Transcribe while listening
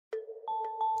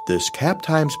This Cap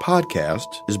Times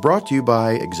podcast is brought to you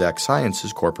by Exact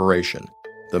Sciences Corporation,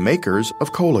 the makers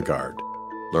of Cologuard.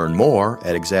 Learn more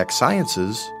at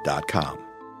exactsciences.com.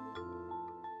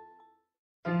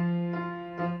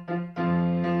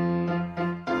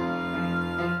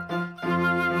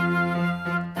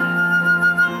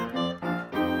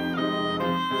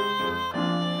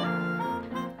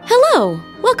 Hello!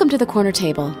 Welcome to The Corner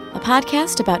Table, a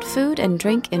podcast about food and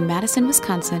drink in Madison,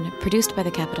 Wisconsin, produced by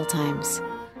the Capital Times.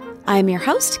 I am your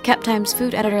host, Cap Times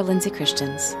food editor Lindsay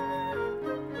Christians.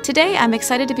 Today, I'm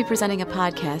excited to be presenting a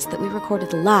podcast that we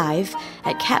recorded live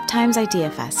at Cap Times Idea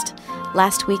Fest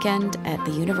last weekend at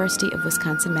the University of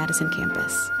Wisconsin-Madison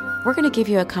campus. We're going to give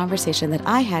you a conversation that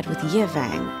I had with Ye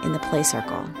Vang in the Play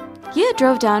Circle. Ye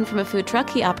drove down from a food truck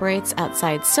he operates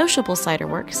outside Sociable Cider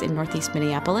Works in northeast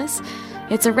Minneapolis.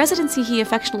 It's a residency he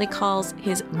affectionately calls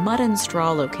his mud and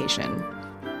straw location.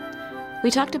 We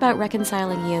talked about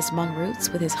reconciling Ye's Hmong roots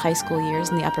with his high school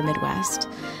years in the upper Midwest,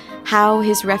 how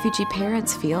his refugee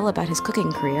parents feel about his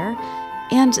cooking career,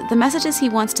 and the messages he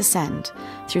wants to send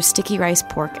through sticky rice,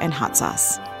 pork, and hot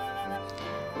sauce.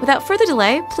 Without further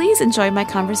delay, please enjoy my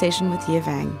conversation with Ye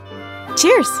Vang.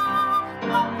 Cheers!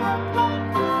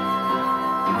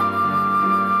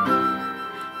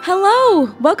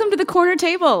 Hello! Welcome to The Corner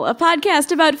Table, a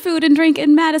podcast about food and drink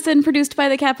in Madison produced by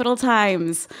the Capital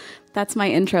Times. That's my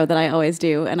intro that I always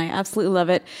do, and I absolutely love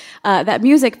it. That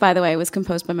music, by the way, was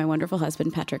composed by my wonderful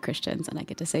husband, Patrick Christians, and I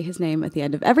get to say his name at the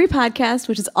end of every podcast,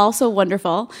 which is also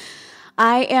wonderful.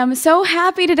 I am so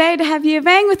happy today to have Ye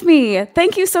Vang with me.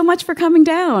 Thank you so much for coming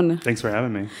down. Thanks for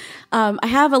having me. I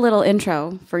have a little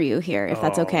intro for you here, if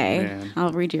that's okay. Man.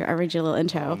 I'll read you a little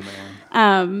intro.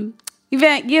 Oh, man. Ye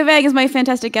Vang is my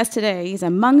fantastic guest today. He's a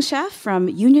Hmong chef from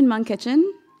Union Hmong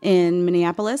Kitchen in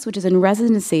Minneapolis, which is in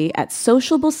residency at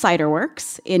Sociable Cider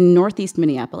Works in northeast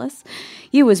Minneapolis.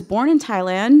 He was born in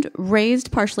Thailand,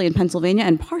 raised partially in Pennsylvania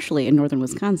and partially in northern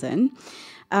Wisconsin.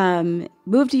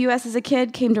 Moved to U.S. as a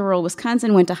kid, came to rural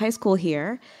Wisconsin, went to high school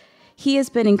here. He has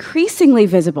been increasingly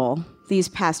visible these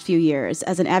past few years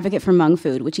as an advocate for Hmong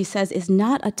food, which he says is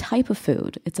not a type of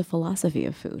food, it's a philosophy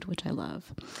of food, which I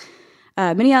love.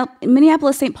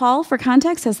 Minneapolis-St. Paul, for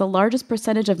context, has the largest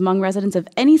percentage of Hmong residents of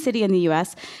any city in the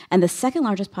U.S. and the second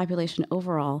largest population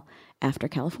overall after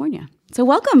California. So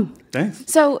welcome. Thanks.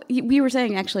 So we were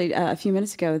saying actually a few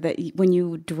minutes ago that when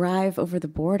you drive over the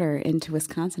border into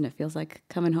Wisconsin, it feels like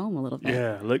coming home a little bit.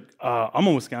 Yeah, I'm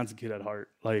a Wisconsin kid at heart.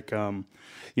 I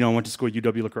went to school at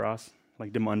UW La Crosse.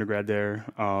 Did my undergrad there.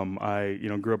 I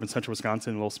grew up in central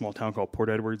Wisconsin, a little small town called Port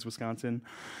Edwards, Wisconsin.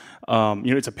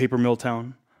 It's a paper mill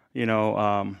town.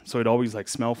 So it'd always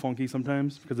smell funky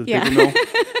sometimes because of the paper mill.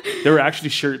 There were actually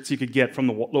shirts you could get from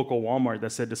the local Walmart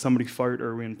that said, "Does somebody fart or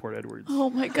are we in Port Edwards?" Oh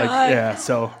my God!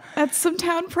 So that's some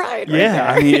town pride.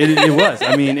 Yeah, right there. It was.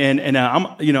 I'm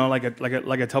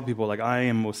I tell people I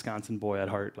am a Wisconsin boy at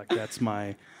heart. That's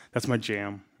my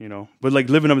jam. But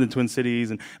living up in the Twin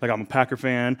Cities and I'm a Packer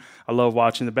fan. I love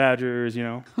watching the Badgers.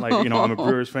 I'm a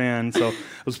Brewers fan. So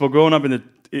growing up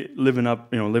living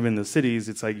in the cities,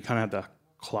 it's you kind of have to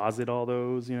closet all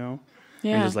those, and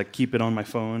just keep it on my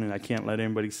phone, and I can't let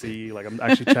anybody see. I'm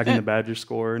actually checking the Badger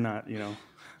score, not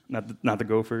the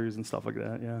Gophers and stuff like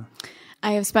that. Yeah,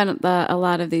 I have spent a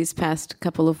lot of these past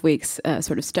couple of weeks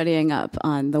sort of studying up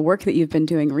on the work that you've been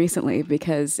doing recently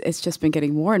because it's just been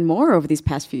getting more and more over these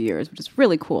past few years, which is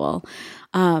really cool.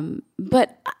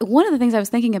 But one of the things I was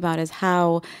thinking about is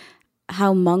how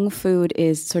Hmong food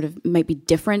might be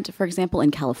different, for example,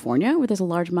 in California, where there's a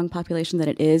large Hmong population, than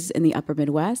it is in the upper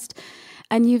Midwest.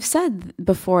 And you've said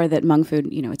before that Hmong food,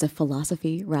 it's a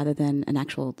philosophy rather than an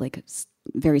actual,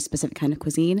 very specific kind of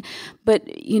cuisine. But,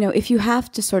 if you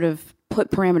have to sort of put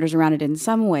parameters around it in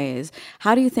some ways,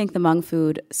 how do you think the Hmong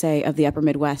food, say, of the upper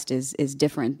Midwest is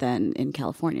different than in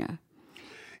California?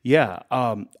 Yeah,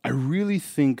 I really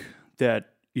think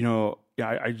that, you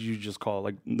just call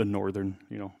it the northern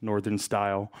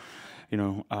style,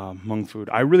 Hmong food.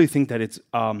 I really think that it's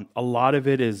a lot of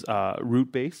it is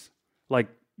root base,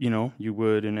 you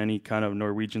would in any kind of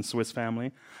Norwegian Swiss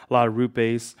family. A lot of root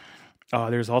base.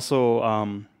 There's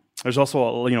also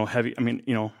heavy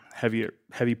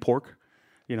pork.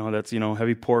 That's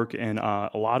heavy pork and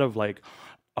a lot of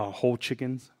whole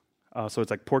chickens. So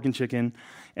it's pork and chicken,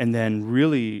 and then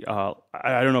really, I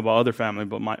don't know about other family,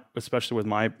 but especially with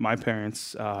my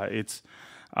parents, it's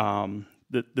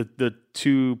the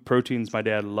two proteins my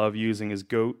dad loved using is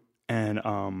goat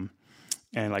and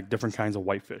different kinds of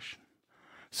whitefish.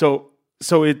 So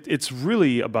it's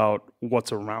really about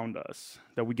what's around us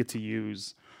that we get to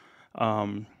use.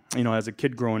 as a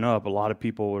kid growing up, a lot of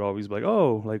people would always be like,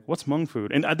 oh, like, what's Hmong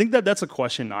food? And I think that's a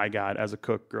question I got as a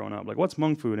cook growing up. Like, what's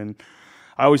Hmong food? And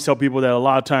I always tell people that a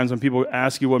lot of times when people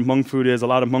ask you what Hmong food is, a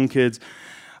lot of Hmong kids,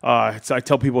 I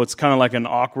tell people it's kind of like an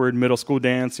awkward middle school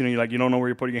dance. You don't know where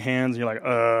you're putting your hands. And you're like,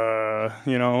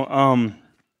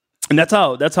 and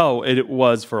that's how it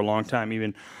was for a long time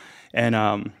even. And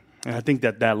I think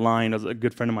that line is a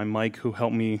good friend of mine, Mike, who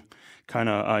helped me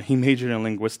he majored in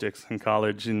linguistics in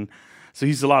college. And so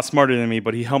he's a lot smarter than me,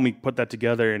 but he helped me put that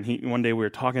together. And one day we were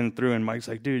talking through and Mike's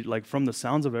like, dude, like from the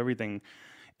sounds of everything,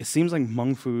 it seems like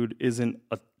Hmong food isn't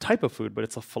a type of food, but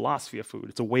it's a philosophy of food.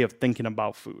 It's a way of thinking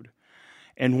about food.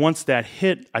 And once that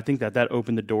hit, I think that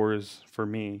opened the doors for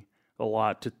me a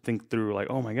lot to think through, like,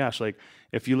 oh my gosh, like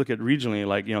if you look at regionally,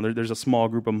 like, there's a small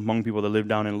group of Hmong people that live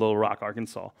down in Little Rock,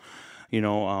 Arkansas.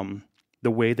 The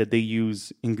way that they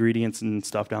use ingredients and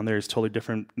stuff down there is totally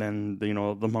different than the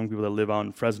Hmong people that live out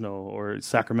in Fresno or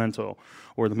Sacramento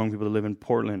or the Hmong people that live in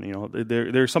Portland.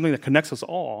 There's something that connects us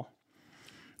all,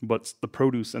 but the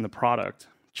produce and the product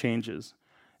changes.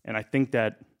 And I think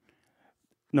that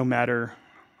no matter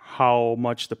how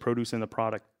much the produce and the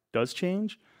product does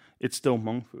change, it's still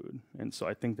Hmong food. And so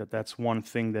I think that that's one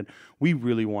thing that we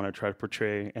really want to try to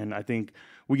portray. And I think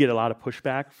we get a lot of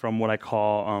pushback from what I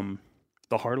call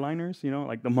the hardliners,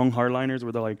 like the Hmong hardliners,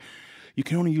 where they're like, you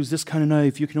can only use this kind of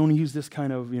knife, you can only use this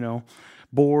kind of,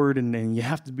 board, and it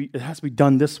has to be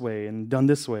done this way and done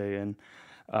this way. And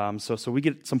so we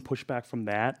get some pushback from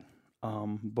that.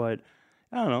 But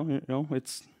I don't know,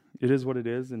 it is what it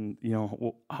is, and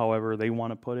however they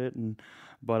want to put it.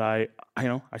 But I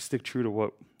stick true to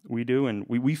what we do, and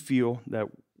we feel that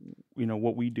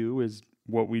what we do is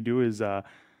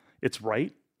it's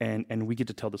right, and we get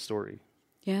to tell the story.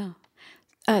 Yeah.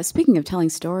 Speaking of telling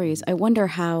stories, I wonder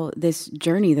how this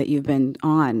journey that you've been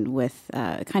on with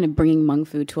kind of bringing Hmong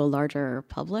food to a larger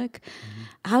public,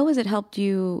 how has it helped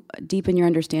you deepen your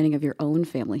understanding of your own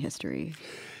family history?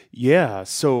 Yeah,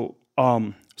 so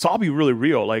I'll be really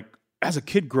real. Like, as a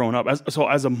kid growing up, as a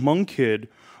Hmong kid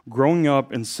growing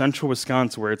up in central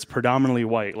Wisconsin, where it's predominantly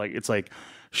white, like it's like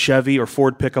Chevy or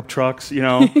Ford pickup trucks,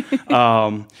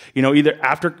 either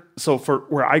after. So for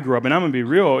where I grew up, and I'm gonna be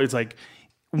real, it's like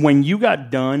when you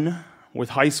got done with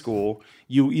high school,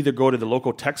 you either go to the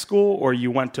local tech school or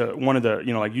you went to one of the,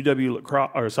 like you went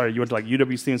to like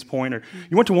UW Stevens Point, or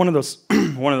you went to one of those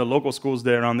one of the local schools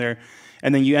there around there.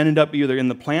 And then you ended up either in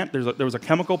the plant. There was a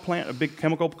chemical plant, a big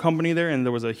chemical company there, and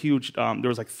there was a huge. There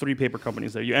was like 3 paper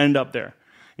companies there. You end up there,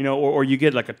 or you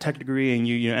get like a tech degree and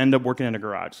you end up working in a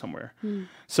garage somewhere.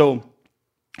 So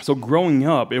growing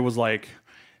up, it was like,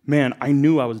 man, I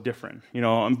knew I was different.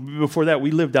 Before that,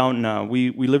 we lived out in we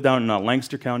lived out in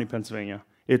Lancaster County, Pennsylvania.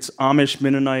 It's Amish,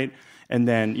 Mennonite, and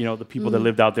then the people that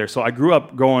lived out there. So I grew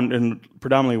up going in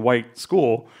predominantly white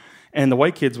school, and the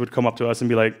white kids would come up to us and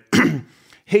be like,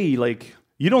 hey, like,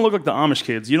 you don't look like the Amish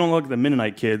kids. You don't look like the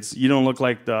Mennonite kids. You don't look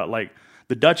like the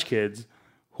Dutch kids.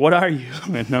 What are you?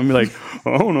 And I'm like,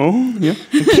 oh, no. Yeah.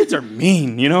 The kids are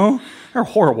mean, They're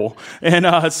horrible.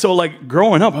 And so, like,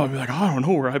 growing up, I'd be like, oh, I don't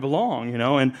know where I belong,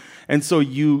 And so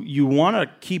you want to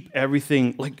keep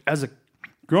everything, like,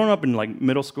 growing up in, like,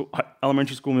 middle school,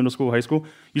 elementary school, middle school, high school,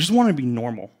 you just want to be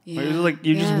normal. Yeah. Like,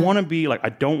 you just want to be, like, I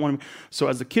don't want to be. So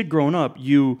as a kid growing up,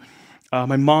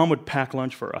 my mom would pack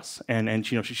lunch for us, and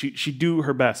she'd do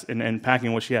her best in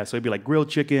packing what she had. So it'd be like grilled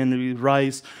chicken, it'd be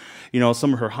rice,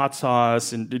 some of her hot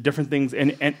sauce and different things,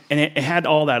 and it had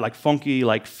all that like funky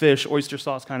like fish, oyster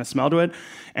sauce kind of smell to it.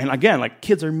 And again, like,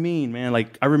 kids are mean, man.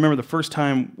 Like, I remember the first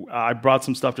time I brought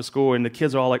some stuff to school, and the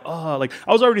kids are all like, oh, like,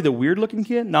 I was already the weird looking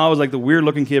kid. Now I was like the weird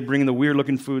looking kid bringing the weird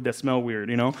looking food that smelled weird,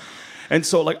 And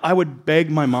so, like, I would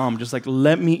beg my mom, just like,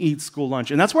 let me eat school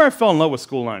lunch. And that's where I fell in love with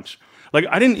school lunch. Like,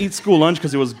 I didn't eat school lunch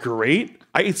because it was great.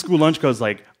 I ate school lunch because,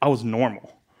 like, I was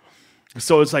normal.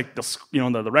 So it's like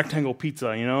the rectangle pizza,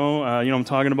 what I'm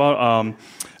talking about?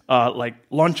 Like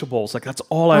Lunchables, like, that's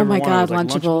all I ever wanted. Oh my God, like,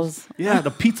 Lunchables. Yeah,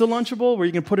 the pizza Lunchable where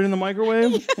you can put it in the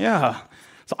microwave. Yeah.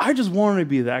 So I just wanted to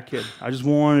be that kid. I just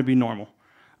wanted to be normal.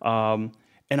 And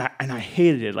I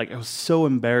hated it. Like, it was so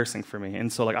embarrassing for me.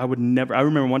 And so, like, I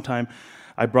remember one time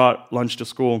I brought lunch to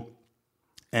school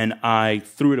and I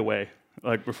threw it away.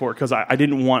 Like, before, because I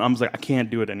didn't want, I was like, I can't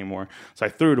do it anymore. So I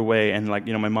threw it away, and like,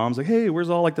 my mom's like, hey,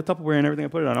 where's all like the Tupperware and everything I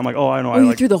put it on? I'm like, oh, I know. Oh,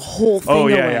 you threw the whole thing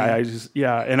away.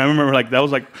 Yeah. And I remember, like, that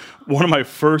was like one of my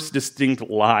first distinct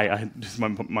lie.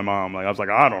 My mom, like, I was like,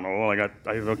 I don't know, like,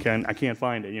 I can't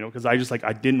find it, because I just, like,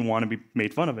 I didn't want to be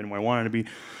made fun of anymore. I wanted to be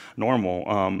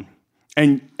normal.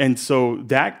 And so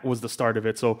that was the start of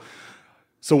it. So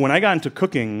when I got into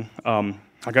cooking, I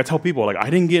got to tell people, like,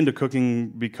 I didn't get into cooking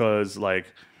because, like,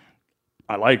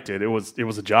 I liked it. It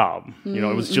was a job. You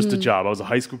know, it was just a job. I was a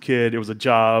high school kid. It was a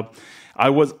job.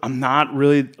 I'm not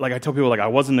really, like I tell people, like I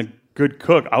wasn't a good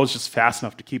cook. I was just fast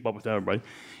enough to keep up with everybody.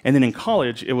 And then in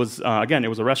college, it was, again, it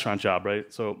was a restaurant job,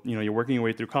 right? So, you know, you're working your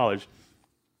way through college.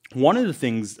 One of the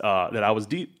things that I was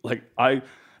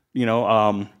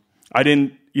I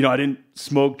didn't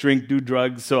smoke, drink, do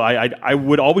drugs. So I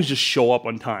would always just show up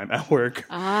on time at work.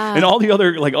 And all the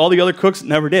other cooks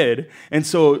never did. And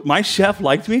so my chef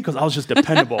liked me because I was just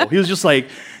dependable. He was just like,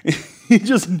 he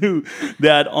just knew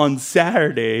that on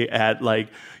Saturday at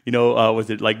was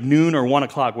it like noon or 1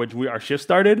 o'clock, which our shift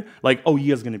started, like, oh,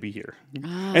 Yia's going to be here.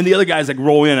 And the other guys like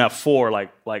roll in at 4,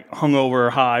 like hungover,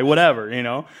 high, whatever, you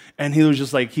know? And he was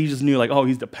just like, he just knew like, oh,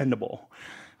 he's dependable.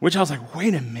 Which I was like,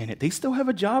 wait a minute, they still have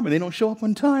a job and they don't show up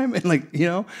on time, and like, you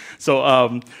know,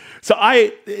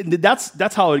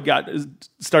 that's how it got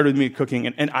started with me cooking,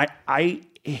 and I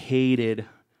hated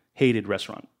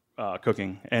restaurant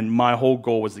cooking, and my whole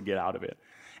goal was to get out of it.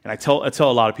 And I tell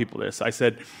a lot of people this. I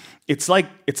said, it's like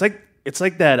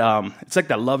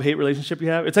that love-hate relationship you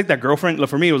have. It's like that girlfriend.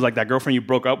 For me, it was like that girlfriend you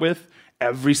broke up with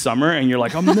every summer, and you're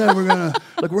like, I'm never gonna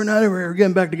we're not ever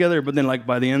getting back together. But then like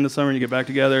by the end of the summer, you get back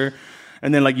together.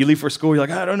 And then, like, you leave for school, you're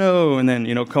like, I don't know. And then,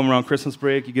 you know, come around Christmas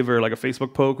break, you give her, like, a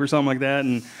Facebook poke or something like that.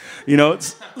 And, you know,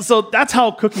 so that's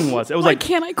how cooking was. It was Why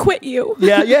can't I quit you?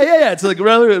 Yeah. It's, like,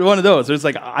 rather one of those. So it's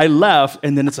like, I left,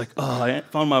 and then it's like, oh, I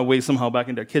found my way somehow back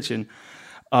into the kitchen.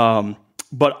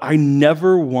 But I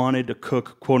never wanted to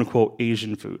cook, quote-unquote,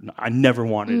 Asian food. I never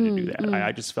wanted to do that.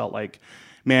 I just felt like,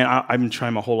 man, I've been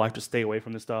trying my whole life to stay away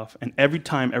from this stuff. And every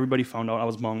time everybody found out I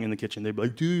was Hmong in the kitchen, they'd be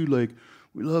like, dude, like,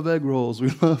 we love egg rolls. We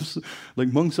love like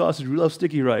Hmong sausage. We love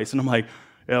sticky rice. And I'm like,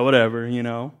 yeah, whatever, you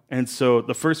know. And so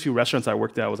the first few restaurants I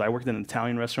worked at I worked in an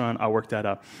Italian restaurant. I worked at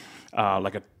a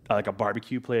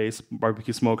barbecue place,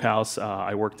 barbecue smokehouse.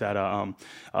 I worked at a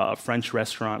French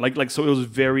restaurant. So it was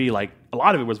very a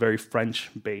lot of it was very French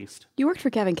based. You worked for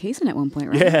Gavin Kaysen at one point,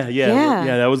 right?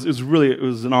 Yeah. It was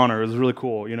an honor. It was really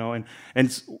cool, you know.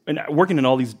 And working in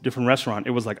all these different restaurants,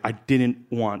 it was like I didn't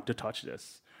want to touch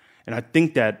this. And I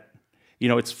think that, you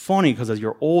know, it's funny because as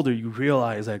you're older, you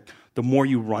realize that the more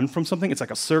you run from something, it's like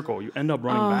a circle. You end up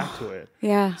running back to it.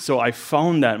 Yeah. So I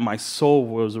found that my soul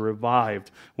was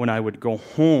revived when I would go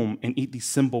home and eat these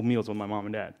simple meals with my mom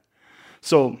and dad.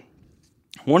 So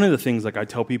one of the things like I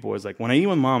tell people is like when I eat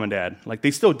with mom and dad, like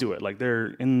they still do it. Like they're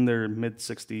in their mid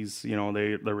 60s, you know,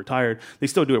 they're retired. They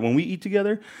still do it. When we eat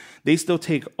together, they still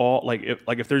take all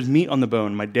if there's meat on the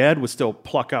bone, my dad would still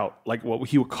pluck out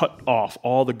he would cut off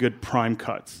all the good prime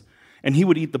cuts. And he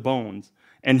would eat the bones,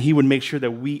 and he would make sure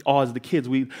that we, all as the kids,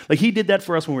 he did that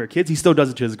for us when we were kids. He still does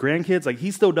it to his grandkids. Like,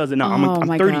 he still does it now. I'm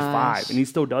 35, gosh. And he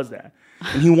still does that.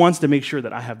 And he wants to make sure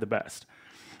that I have the best.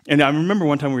 And I remember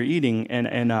one time we were eating,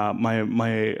 and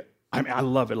I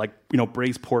love it. Like, you know,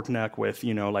 braised pork neck with,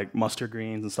 you know, like mustard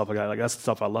greens and stuff like that. Like, that's the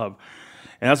stuff I love.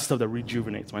 And that's the stuff that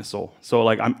rejuvenates my soul. So,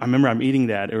 like, I remember I'm eating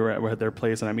that. We're at their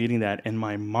place, and I'm eating that. And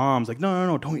my mom's like,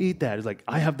 no, don't eat that. It's like,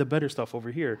 I have the better stuff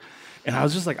over here. And I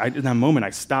was just like, in that moment,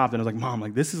 I stopped. And I was like, Mom,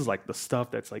 like, this is, like, the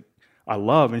stuff that's, like, I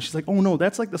love. And she's like, oh, no,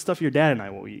 that's, like, the stuff your dad and I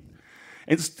will eat.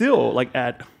 And still,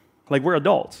 we're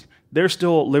adults. They're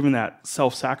still living that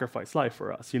self-sacrifice life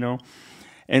for us, you know?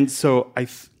 And so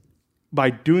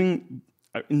by doing,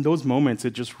 in those moments,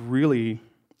 it just really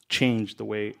changed the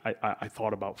way I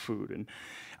thought about food. And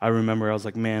I remember I was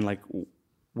like, man, like,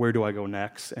 where do I go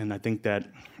next? And I think that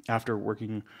after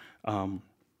working, you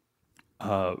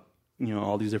know,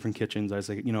 all these different kitchens, I was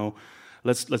like, you know,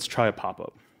 let's try a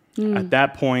pop-up. At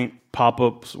that point,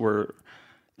 pop-ups were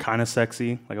kind of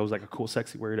sexy. Like, it was like a cool,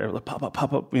 sexy word. Like,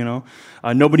 pop-up, you know.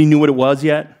 Nobody knew what it was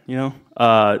yet, you know.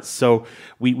 So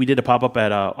we did a pop-up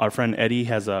at our friend Eddie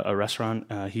has a restaurant.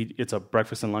 It's a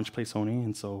breakfast and lunch place only,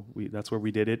 and so that's where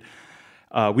we did it.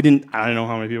 I don't know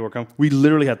how many people were coming. We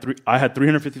literally had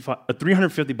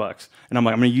 $350, and I'm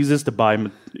like, I'm going to use this to buy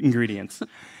ingredients.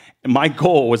 And my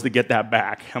goal was to get that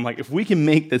back. I'm like, if we can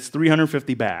make this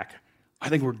 $350 back, I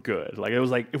think we're good. Like, it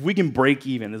was like, if we can break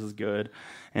even, this is good.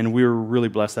 And we were really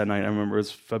blessed that night. I remember it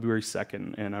was February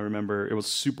 2nd, and I remember it was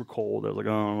super cold. I was like, oh,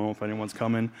 I don't know if anyone's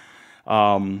coming.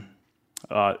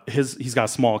 He's got a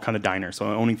small kind of diner,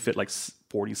 so it only fit like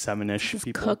 47-ish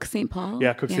people. Cook St. Paul?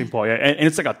 Yeah, Cook St. Paul. Yeah, and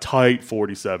it's like a tight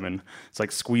 47. It's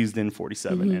like squeezed in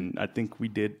 47, and I think we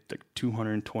did like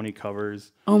 220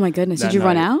 covers. Oh my goodness! Did you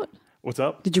run out? What's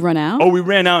up? Did you run out? Oh, we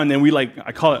ran out, and then we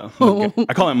I call it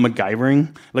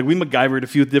MacGyvering. Like, we MacGyvered a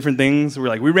few different things. We're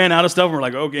like, we ran out of stuff. And we're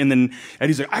like, okay, and then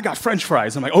Eddie's like, I got French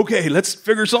fries. I'm like, okay, let's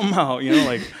figure something out, you know,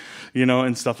 like, you know,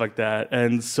 and stuff like that.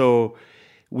 And so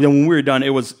when we were done, it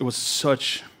was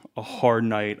such a hard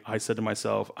night, I said to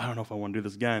myself, I don't know if I want to do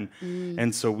this again.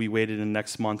 And so we waited, and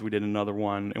next month we did another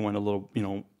one and went a little,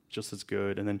 just as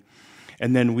good.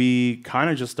 And then we kind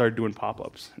of just started doing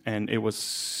pop-ups, and it was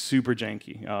super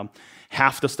janky.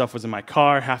 Half the stuff was in my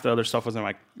car, half the other stuff was in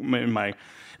my.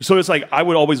 So it's like I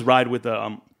would always ride with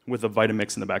a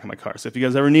Vitamix in the back of my car. So if you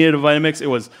guys ever needed a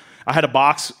Vitamix, I had a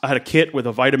box, I had a kit with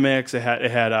a Vitamix. It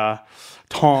had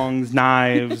tongs,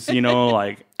 knives,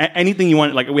 like anything you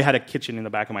want. Like we had a kitchen in the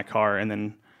back of my car, and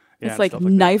then it's like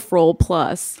knife roll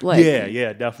plus. Like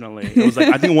yeah, definitely. It was like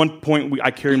I think at one point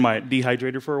I carried my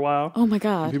dehydrator for a while. Oh my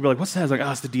god! And people were like, "What's that?" I was like,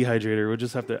 "Oh, it's the dehydrator. We'll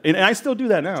just have to." And I still do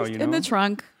that now. Just in the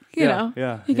trunk. You got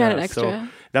an extra. So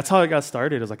that's how I got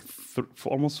started. It was like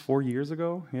almost 4 years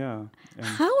ago. Yeah.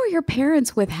 How are your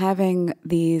parents with having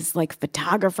these like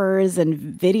photographers and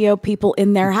video people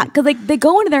in their house? Because like they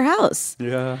go into their house.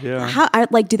 Yeah. How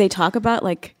do they talk about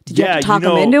like? Did you have to talk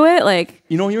them into it? Like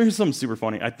here's something super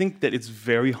funny. I think that it's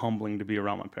very humbling to be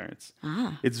around my parents.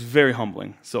 It's very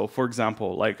humbling. So for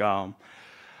example, like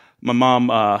my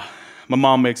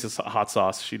mom makes this hot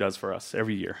sauce she does for us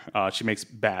every year. She makes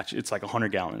batch. It's like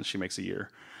 100 gallons she makes a year.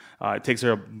 It takes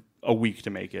her a week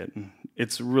to make it. And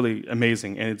it's really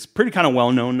amazing. And it's pretty kind of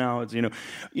well known now. It's,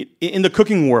 in the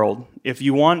cooking world, if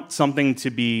you want something to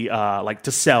be like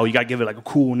to sell, you got to give it like a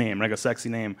cool name, like a sexy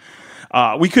name.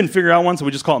 We couldn't figure out one, so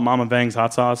we just call it Mama Vang's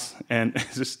hot sauce. And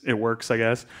it works, I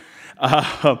guess.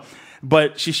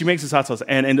 But she makes this hot sauce,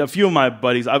 and a few of my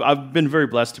buddies, I've been very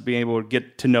blessed to be able to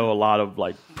get to know a lot of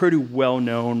like pretty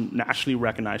well-known, nationally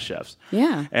recognized chefs.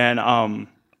 Yeah. And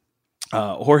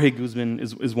Jorge Guzman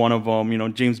is one of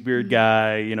them. James Beard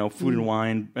guy. Food and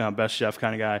Wine best chef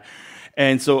kind of guy.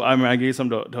 And so I gave some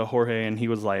to Jorge, and he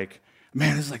was like,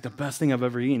 "Man, this is like the best thing I've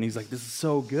ever eaten." He's like, "This is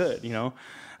so good," And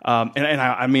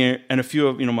a few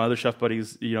of my other chef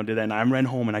buddies did that, and I ran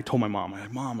home and I told my mom, I'm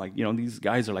like, "Mom, like these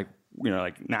guys are like."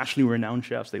 Like nationally renowned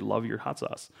chefs, they love your hot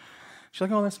sauce. She's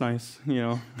like, "Oh, that's nice."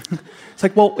 It's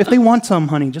like, well, if they want some,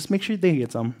 honey, just make sure they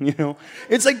get some.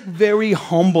 It's like very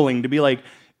humbling to be like,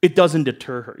 it doesn't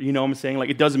deter her. You know what I'm saying? Like,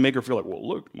 it doesn't make her feel like, well,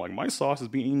 look, like my sauce is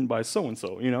being eaten by so and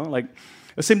so. Like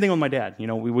the same thing with my dad.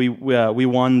 We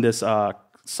won this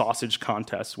sausage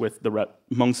contest with the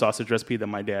Hmong sausage recipe that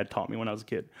my dad taught me when I was a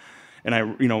kid. And I,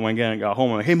 when I got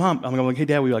home, I'm like, "Hey, Mom," I'm like, "Hey,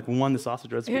 Dad, we won the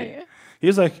sausage recipe." Yeah. He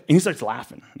was like, and he starts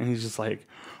laughing, and he's just like,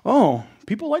 "Oh,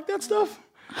 people like that stuff,"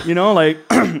 like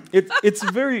it's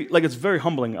very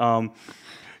humbling.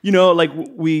 Like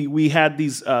we had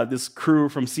this crew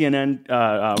from CNN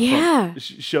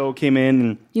show came in,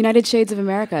 and United Shades of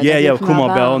America. Yeah,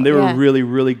 Kumar Bell, and they were really,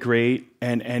 really great,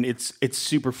 and it's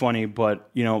super funny,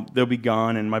 but they'll be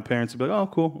gone, and my parents will be like, "Oh,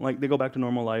 cool," like they go back to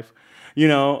normal life,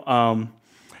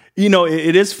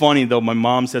 It is funny though. My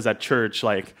mom says at church,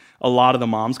 like a lot of the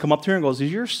moms come up to her and goes,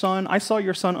 "Is your son? I saw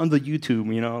your son on the YouTube."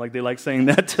 Like they like saying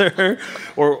that to her,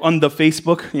 or on the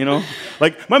Facebook.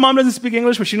 Like my mom doesn't speak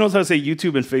English, but she knows how to say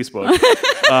YouTube and Facebook.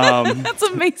 That's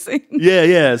amazing.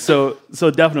 Yeah. So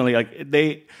definitely, like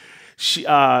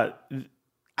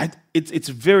it's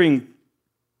very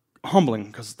humbling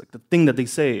because like, the thing that they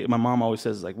say, my mom always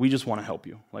says, like, "We just want to help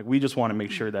you. Like we just want to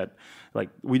make sure that, like,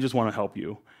 we just want to help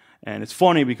you." And it's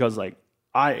funny because like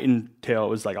I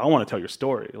want to tell your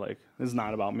story. Like this is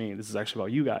not about me. This is actually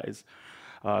about you guys.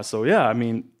 So yeah, I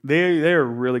mean they're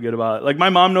really good about it. Like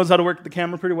my mom knows how to work the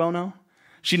camera pretty well now.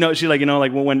 She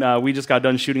when we just got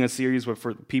done shooting a series for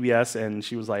PBS, and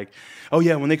she was like, "Oh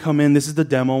yeah, when they come in, this is the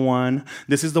demo one.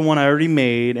 This is the one I already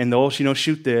made, and they'll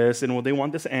shoot this, and they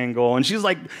want this angle." And she's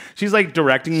like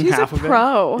directing half of it.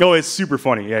 No, it's super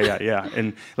funny. Yeah.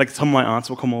 And like some of my aunts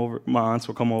will come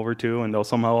over too, and they'll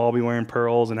somehow all be wearing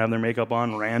pearls and have their makeup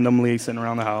on randomly sitting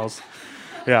around the house.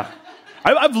 Yeah.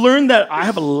 I've learned that I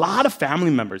have a lot of family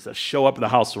members that show up at the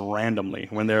house randomly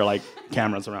when there are like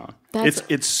cameras around.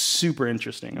 It's super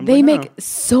interesting. They make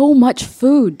so much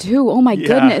food too. Oh my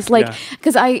goodness! Like,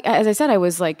 because as I said, I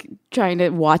was like trying to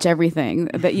watch everything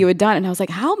that you had done, and I was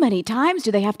like, how many times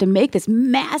do they have to make this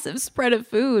massive spread of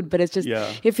food? But it's just,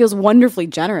 it feels wonderfully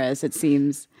generous. It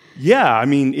seems. Yeah, I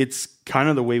mean, it's kind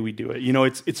of the way we do it.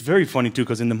 It's very funny too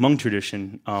because in the Hmong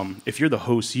tradition, if you're the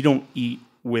host, you don't eat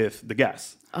with the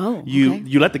guests. Oh, okay.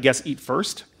 You let the guests eat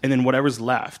first, and then whatever's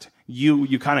left, you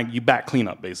back clean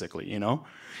up basically,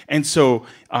 And so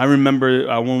I remember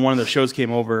when one of the shows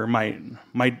came over,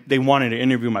 they wanted to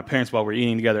interview my parents while we were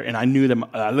eating together, and I knew them.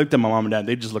 I looked at my mom and dad;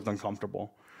 they just looked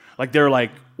uncomfortable. Like they're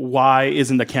like, "Why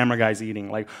isn't the camera guys eating?"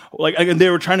 Like they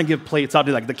were trying to give plates out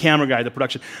to like the camera guy, the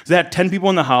production. So they had 10 people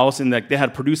in the house, and like they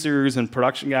had producers and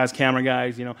production guys, camera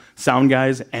guys, sound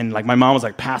guys, and like my mom was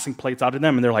like passing plates out to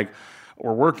them, and they're like,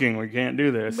 we're working. We can't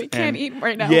do this. We can't eat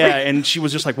right now. Yeah, and she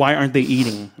was just like, why aren't they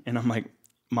eating? And I'm like,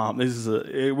 Mom, we're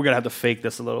going to have to fake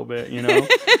this a little bit, you know?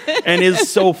 And it's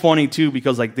so funny, too,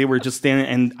 because, like, they were just standing,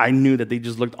 and I knew that they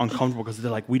just looked uncomfortable because they're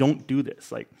like, we don't do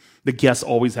this. Like, the guest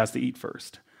always has to eat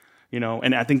first, you know?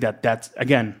 And I think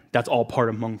that's all part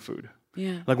of Hmong food.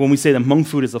 Yeah. Like, when we say that Hmong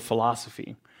food is a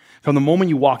philosophy, from the moment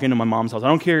you walk into my mom's house, I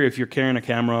don't care if you're carrying a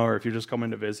camera or if you're just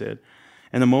coming to visit,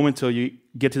 and the moment till you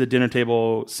get to the dinner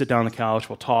table, sit down on the couch,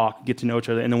 we'll talk, get to know each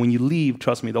other, and then when you leave,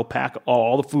 trust me, they'll pack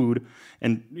all the food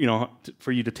and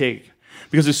for you to take.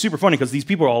 Because it's super funny because these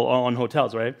people are all in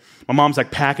hotels, right? My mom's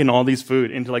like packing all these food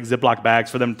into like Ziploc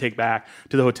bags for them to take back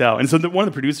to the hotel. And so one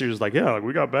of the producers is like, yeah, like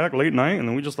we got back late night and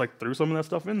then we just like threw some of that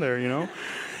stuff in there, you know?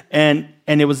 And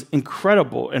it was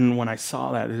incredible. And when I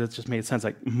saw that, it just made sense.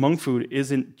 Like Hmong food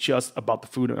isn't just about the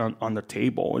food on the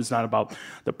table. It's not about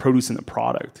the produce and the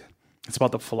product. It's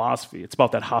about the philosophy. It's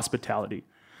about that hospitality.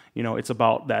 You know, it's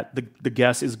about that the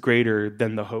guest is greater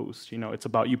than the host. You know, it's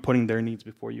about you putting their needs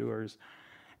before yours.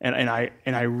 And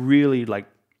I really, like,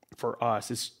 for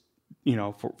us, it's, you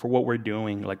know, for what we're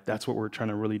doing, like that's what we're trying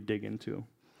to really dig into.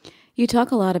 You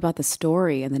talk a lot about the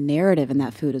story and the narrative in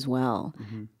that food as well,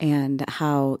 and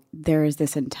how there's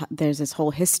this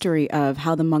whole history of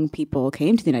how the Hmong people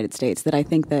came to the United States that I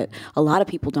think that a lot of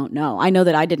people don't know. I know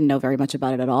that I didn't know very much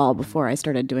about it at all before I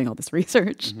started doing all this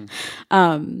research.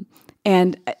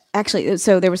 And actually,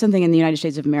 so there was something in the United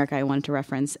States of America I wanted to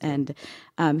reference, and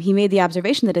he made the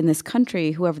observation that in this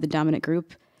country, whoever the dominant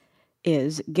group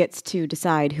is gets to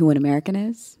decide who an American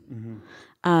is.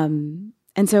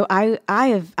 And so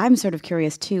I'm sort of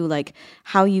curious too, like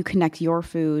how you connect your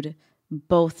food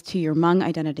both to your Hmong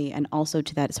identity and also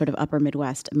to that sort of upper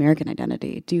Midwest American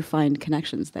identity. Do you find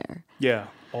connections there? Yeah,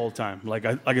 all the time. Like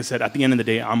I said, at the end of the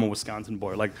day, I'm a Wisconsin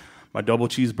boy. Like my double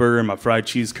cheeseburger, my fried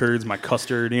cheese curds, my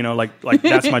custard, you know, like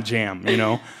that's my jam, you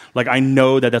know? Like I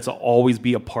know that's always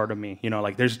be a part of me, you know,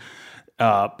 like there's,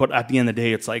 but at the end of the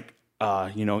day, it's like,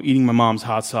 you know, eating my mom's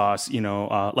hot sauce, you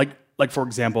know, like for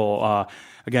example,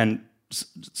 again,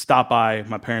 stop by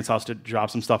my parents' house to drop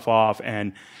some stuff off,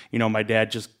 and you know my dad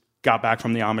just got back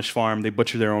from the Amish farm. They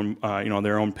butcher their own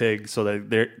their own pig, so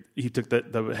that he took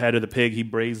the head of the pig, he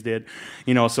braised it,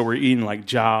 you know, so we're eating like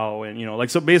jow and, you know, like,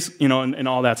 so basically, you know, and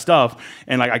all that stuff.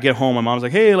 And like I get home, my mom's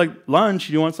like, hey, like lunch,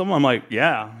 you want something? I'm like,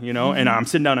 yeah, you know, and I'm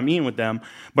sitting down, I'm eating with them,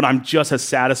 but I'm just as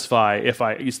satisfied if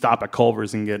you stop at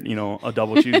Culver's and get, you know, a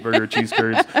double cheeseburger, cheese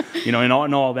curds, you know,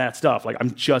 and all that stuff. Like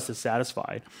I'm just as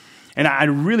satisfied. And I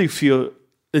really feel,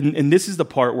 and this is the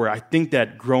part where I think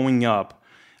that growing up,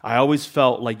 I always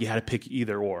felt like you had to pick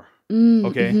either or.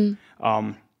 Okay?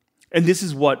 And this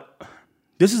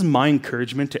is my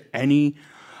encouragement to any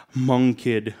Hmong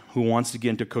kid who wants to get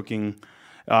into cooking.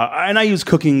 And I use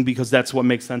cooking because that's what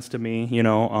makes sense to me, you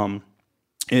know,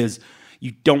 is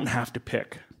you don't have to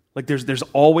pick. Like there's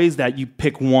always that you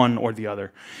pick one or the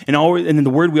other. And then the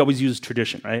word we always use is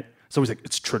tradition, right? So he's like,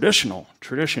 it's traditional,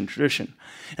 tradition.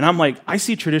 And I'm like, I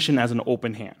see tradition as an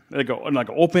open hand, like an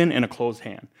open and a closed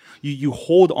hand. You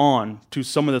hold on to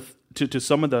some of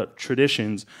the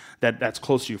traditions that's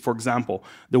close to you. For example,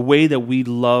 the way that we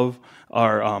love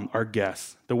our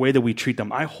guests, the way that we treat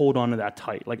them, I hold on to that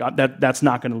tight. Like that's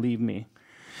not going to leave me.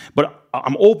 But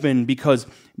I'm open because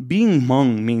being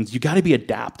Hmong means you got to be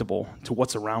adaptable to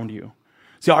what's around you.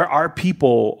 See, our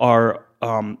people are,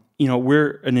 you know,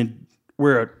 we're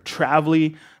a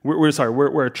traveling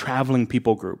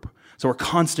people group. So we're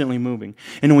constantly moving.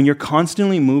 And when you're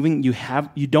constantly moving, you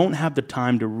don't have the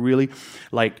time to really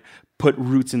like put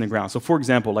roots in the ground. So for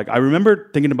example, like I remember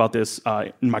thinking about this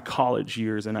in my college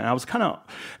years, and I was kind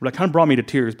of brought me to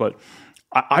tears, but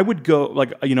I would go,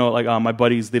 like, you know, like my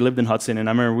buddies, they lived in Hudson, and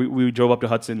I remember we drove up to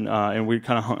Hudson and we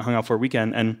kind of hung out for a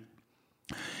weekend,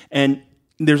 and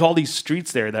there's all these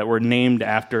streets there that were named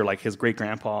after like his great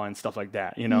grandpa and stuff like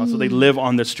that, you know. So they live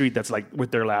on the street that's like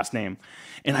with their last name.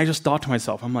 And I just thought to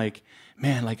myself, I'm like,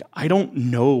 man, like I don't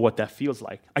know what that feels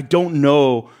like. I don't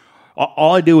know.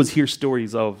 All I do is hear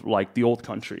stories of like the old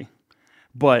country,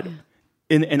 but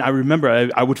and I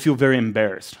remember I would feel very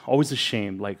embarrassed, always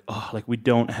ashamed, like, oh, like we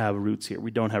don't have roots here.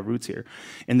 We don't have roots here.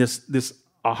 And this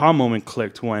aha moment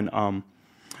clicked when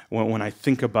I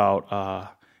think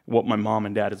about what my mom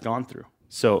and dad has gone through.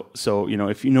 So you know,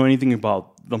 if you know anything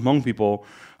about the Hmong people,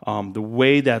 the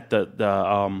way that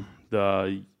the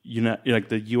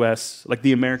U.S., like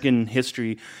the American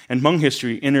history and Hmong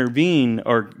history intervene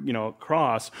or, you know,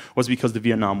 cross was because of the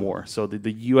Vietnam War. So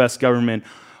the U.S. government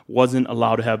wasn't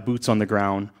allowed to have boots on the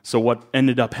ground. So what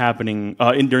ended up happening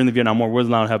during the Vietnam War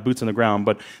wasn't allowed to have boots on the ground,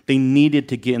 but they needed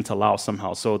to get into Laos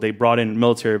somehow. So they brought in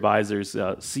military advisors,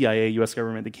 CIA, U.S.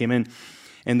 government. They came in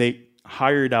and they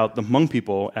hired out the Hmong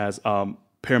people as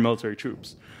paramilitary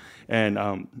troops, and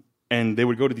they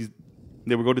would go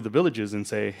to the villages and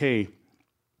say, hey,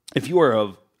 if you are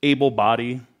of able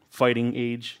body, fighting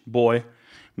age, boy,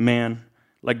 man,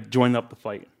 like join up the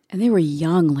fight. And they were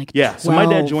young, like 12. So my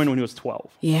dad joined when he was 12.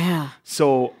 Yeah.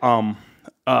 So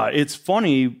it's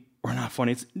funny. Or not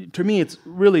funny. To me, it's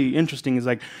really interesting. Is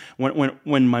like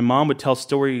when my mom would tell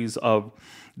stories of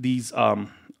these of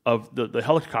the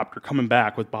helicopter coming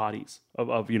back with bodies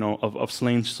of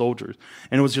slain soldiers,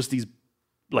 and it was just these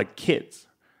like kids.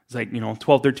 It's like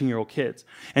 12, 13-year-old kids,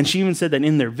 and she even said that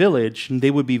in their village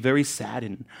they would be very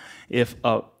saddened if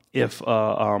a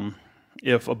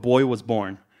boy was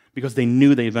born because they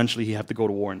knew that eventually he'd have to go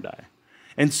to war and die,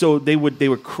 and so they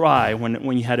would cry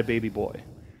when you had a baby boy.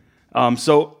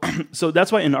 So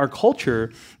that's why in our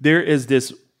culture there is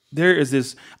this.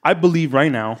 I believe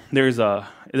right now there's an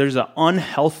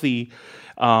unhealthy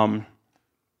liking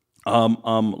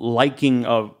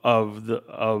of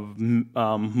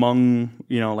Hmong,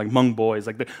 like Hmong boys,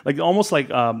 like almost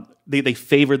like they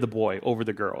favor the boy over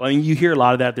the girl. I mean, you hear a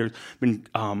lot of that. There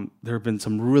have been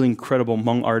some really incredible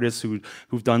Hmong artists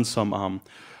who've done some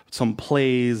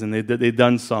plays, and they've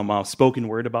done some spoken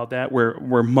word about that, where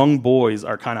Hmong boys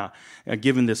are kind of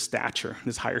given this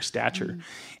higher stature. Mm-hmm.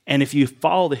 And if you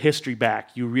follow the history back,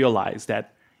 you realize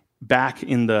that back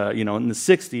in the in the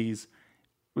 60s,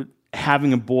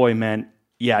 having a boy meant,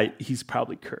 he's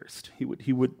probably cursed.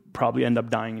 He would probably end up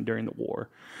dying during the war.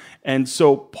 And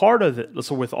so part of it,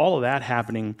 so with all of that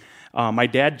happening, my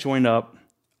dad joined up.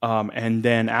 And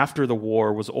then after the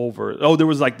war was over, there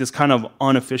was like this kind of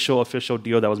official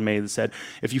deal that was made that said,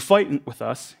 if you fight with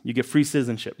us, you get free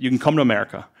citizenship. You can come to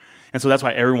America. And so that's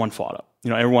why everyone fought up.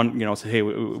 Everyone, said, hey,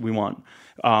 we want.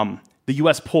 The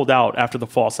U.S. pulled out after the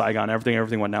fall of Saigon.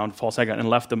 Everything went down to fall of Saigon and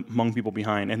left the Hmong people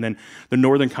behind. And then the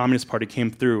Northern Communist Party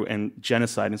came through and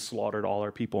genocide and slaughtered all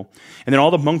our people. And then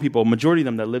all the Hmong people, majority of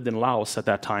them that lived in Laos at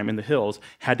that time in the hills,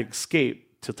 had to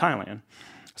escape to Thailand.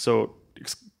 So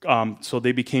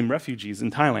they became refugees in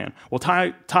Thailand. Well,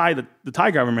 the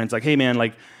Thai government's like, hey man,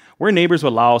 like we're neighbors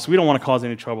with Laos, we don't want to cause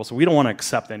any trouble, so we don't want to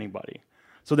accept anybody.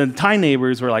 So then Thai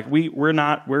neighbors were like, we're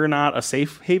not a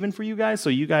safe haven for you guys.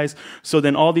 So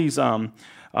then all these like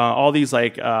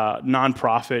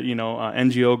nonprofit,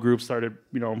 NGO groups started,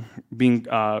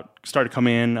 started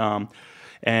coming in,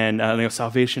 and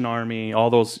Salvation Army, all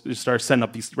those started setting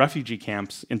up these refugee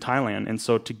camps in Thailand. And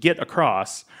so to get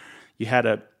across, you had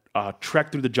to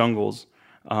trek through the jungles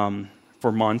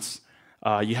for months.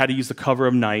 You had to use the cover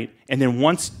of night, and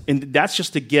that's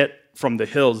just to get from the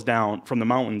hills down, from the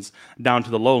mountains down to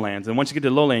the lowlands. And once you get to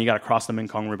the lowland, you got to cross the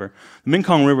Mekong River. The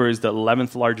Mekong River is the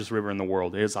 11th largest river in the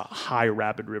world. It is a high,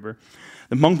 rapid river.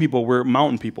 The Hmong people, we're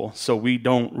mountain people, so we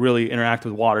don't really interact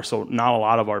with water, so not a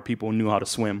lot of our people knew how to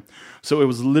swim. So it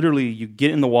was literally, you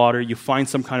get in the water, you find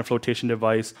some kind of flotation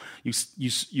device,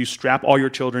 you strap all your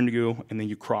children to you, and then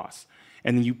you cross.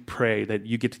 And then you pray that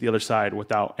you get to the other side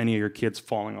without any of your kids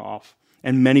falling off.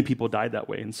 And many people died that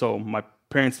way. And so my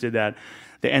parents did that.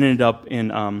 They ended up in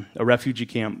a refugee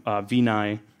camp,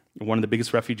 Vinai, one of the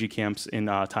biggest refugee camps in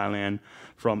Thailand.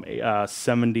 From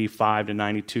 75 to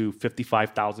 92,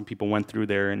 55,000 people went through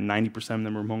there, and 90% of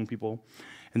them were Hmong people.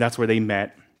 And that's where they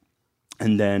met.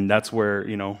 And then that's where,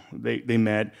 they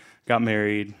met, got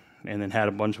married, and then had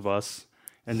a bunch of us.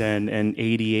 And then in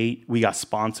 88, we got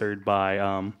sponsored by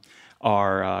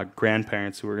our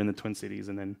grandparents who were in the Twin Cities,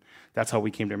 and then that's how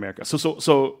we came to America.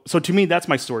 So to me, that's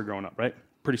my story growing up, right?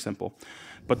 Pretty simple.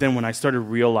 But then when I started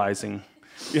realizing,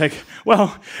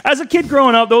 as a kid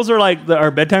growing up, those are like our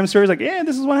bedtime stories. Like,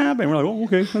 this is what happened. We're like, oh,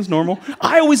 okay, that's normal.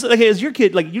 I always, as your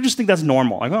kid, you just think that's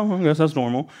normal. Like, oh, I guess that's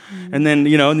normal. Mm-hmm. And then,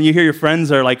 and you hear your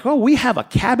friends are like, oh, we have a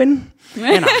cabin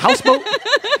and a houseboat.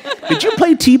 Did you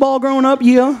play t-ball growing up?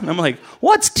 Yeah. And I'm like,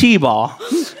 what's t-ball?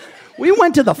 We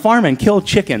went to the farm and killed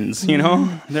chickens,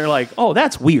 And they're like, oh,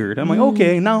 that's weird. I'm like,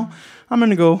 okay, now I'm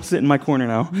going to go sit in my corner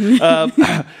now.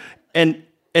 And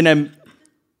then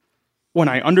when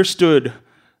I understood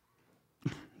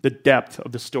the depth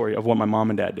of the story of what my mom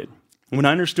and dad did, when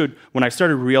I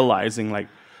started realizing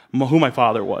who my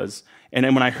father was, and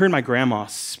then when I heard my grandma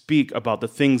speak about the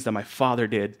things that my father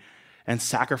did and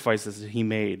sacrifices that he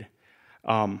made,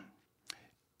 and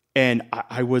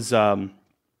I was, there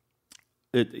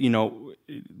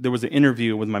was an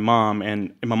interview with my mom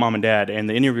and my mom and dad, and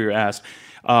the interviewer asked,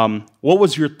 what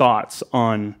was your thoughts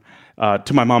on,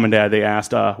 to my mom and dad, they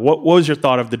asked, what was your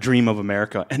thought of the dream of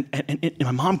America? And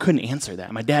my mom couldn't answer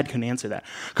that. My dad couldn't answer that.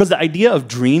 Because the idea of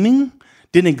dreaming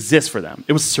didn't exist for them.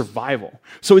 It was survival.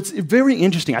 So it's very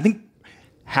interesting. I think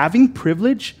having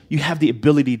privilege, you have the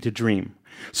ability to dream.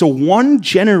 So one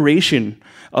generation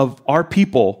of our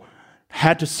people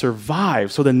had to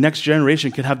survive so the next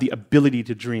generation could have the ability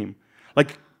to dream.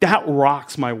 Like, that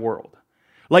rocks my world.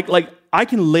 Like I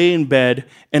can lay in bed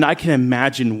and I can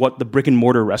imagine what the brick and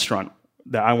mortar restaurant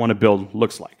that I want to build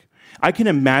looks like. I can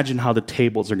imagine how the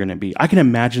tables are going to be. I can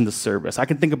imagine the service. I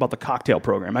can think about the cocktail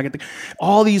program. I can think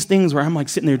all these things where I'm like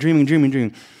sitting there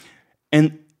dreaming.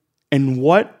 And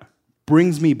what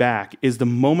brings me back is the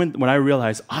moment when I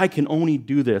realize I can only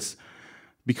do this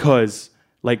because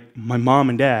like my mom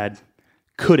and dad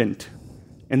couldn't,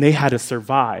 and they had to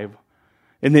survive.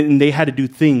 And then they had to do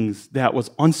things that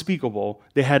was unspeakable.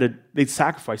 They'd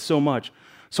sacrifice so much.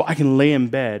 So I can lay in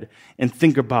bed and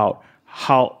think about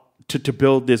how to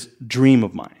build this dream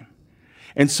of mine.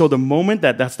 And so the moment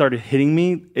that started hitting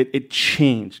me, it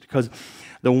changed. Because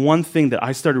the one thing that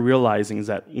I started realizing is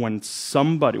that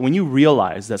when you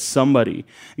realize that somebody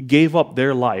gave up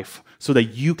their life so that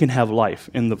you can have life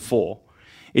in the full,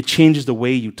 it changes the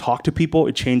way you talk to people.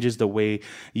 It changes the way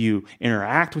you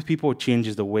interact with people. It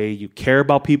changes the way you care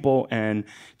about people and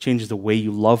changes the way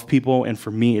you love people. And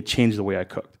for me, it changed the way I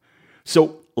cooked.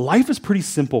 So life is pretty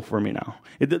simple for me now.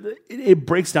 It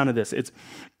breaks down to this.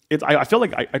 I feel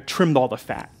like I trimmed all the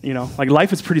fat, you know? Like,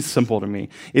 life is pretty simple to me.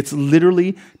 It's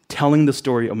literally telling the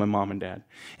story of my mom and dad.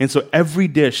 And so every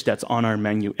dish that's on our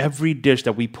menu, every dish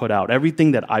that we put out,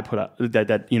 everything that I put out,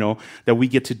 that we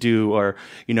get to do, or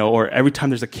every time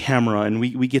there's a camera and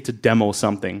we get to demo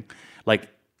something, like,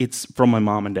 it's from my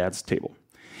mom and dad's table.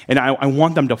 And I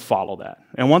want them to follow that.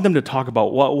 And I want them to talk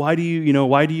about why do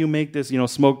you make this,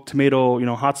 smoked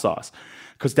tomato, hot sauce?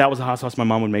 Because that was a hot sauce my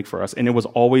mom would make for us, and it was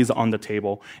always on the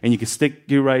table, and you could stick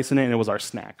your rice in it, and it was our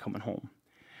snack coming home.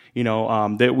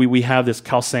 That we have this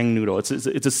kalsang noodle. It's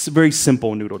a very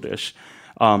simple noodle dish.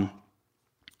 Growing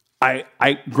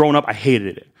up, I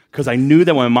hated it because I knew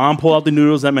that when my mom pulled out the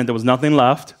noodles, that meant there was nothing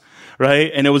left,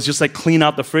 right? And it was just like clean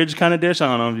out the fridge kind of dish. I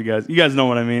don't know if you guys know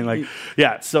what I mean. Like,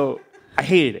 yeah. So I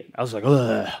hated it. I was like,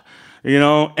 ugh.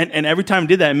 And every time I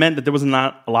did that, it meant that there was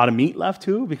not a lot of meat left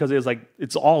too, because it was like,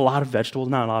 it's all a lot of vegetables,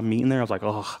 not a lot of meat in there. I was like,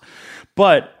 oh,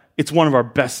 but it's one of our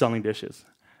best selling dishes.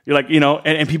 You're like,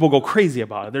 and people go crazy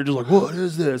about it. They're just like, what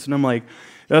is this? And I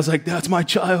was like, that's my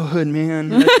childhood, man.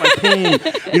 That's my pain.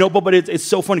 But it's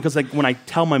so funny because like when I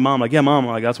tell my mom, like, yeah, mom,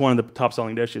 like that's one of the top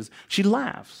selling dishes, she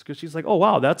laughs because she's like, oh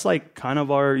wow, that's like kind of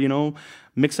our,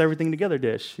 mix everything together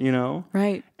dish,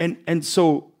 Right. And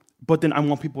so, but then I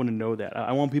want people to know that.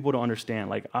 I want people to understand.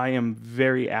 Like, I am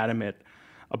very adamant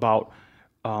about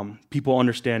people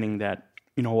understanding that,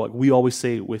 what we always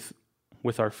say with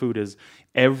our food is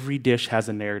every dish has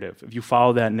a narrative. If you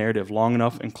follow that narrative long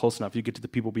enough and close enough, you get to the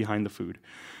people behind the food.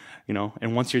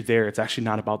 And once you're there, it's actually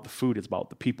not about the food, it's about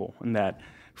the people. And that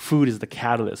food is the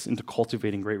catalyst into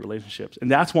cultivating great relationships. And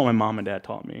that's what my mom and dad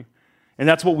taught me. And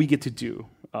that's what we get to do.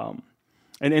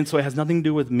 And so it has nothing to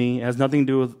do with me. It has nothing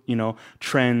to do with,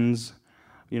 trends.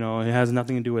 It has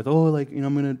nothing to do with, I'm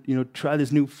going to, try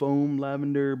this new foam,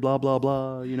 lavender, blah, blah,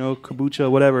 blah,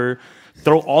 kombucha, whatever.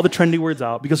 Throw all the trendy words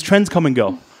out because trends come and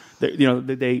go.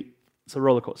 It's a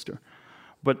roller coaster.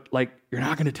 But, you're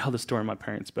not going to tell the story of my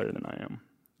parents better than I am.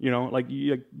 You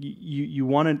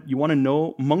want to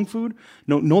know Hmong food?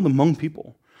 Know the Hmong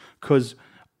people. Because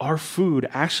our food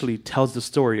actually tells the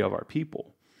story of our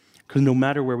people. Because no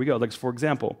matter where we go, like for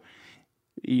example,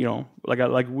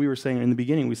 like we were saying in the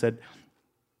beginning, we said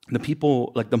the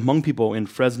people, like the Hmong people in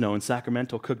Fresno and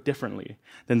Sacramento, cook differently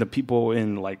than the people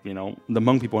in the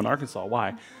Hmong people in Arkansas.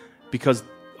 Why? Because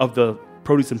of the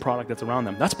produce and product that's around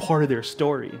them. That's part of their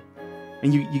story,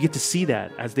 and you get to see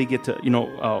that as they get to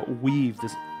weave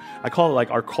this. I call it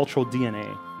like our cultural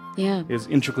DNA. Yeah, is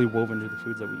intricately woven into the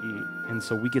foods that we eat, and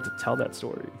so we get to tell that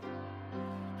story.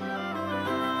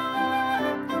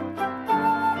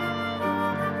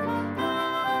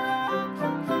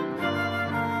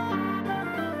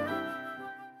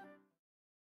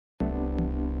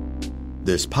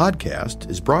 This podcast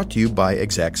is brought to you by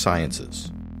Exact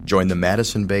Sciences. Join the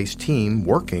Madison-based team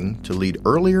working to lead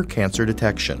earlier cancer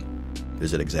detection.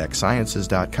 Visit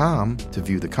exactsciences.com to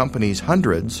view the company's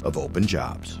hundreds of open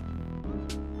jobs.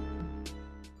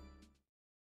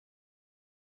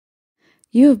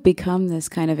 You have become this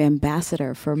kind of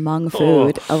ambassador for Hmong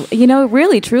food,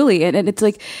 really, truly. And it's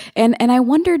like, and I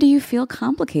wonder, do you feel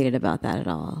complicated about that at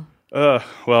all?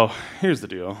 Well, here's the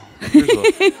deal.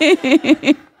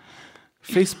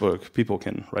 Facebook, people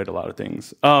can write a lot of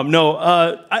things. I'll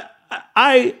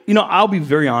be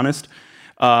very honest.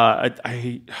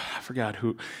 I forgot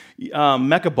who.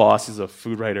 Mecca Boss is a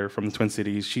food writer from the Twin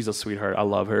Cities. She's a sweetheart. I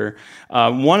love her.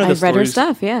 One of the I've read her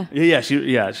stuff. Yeah.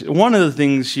 One of the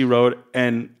things she wrote,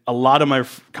 and a lot of my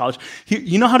college.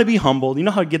 You know how to be humbled. You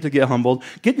know how to get humbled.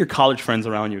 Get your college friends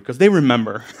around you because they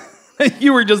remember.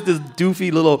 You were just this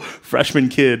doofy little freshman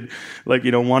kid, like,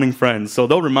 wanting friends. So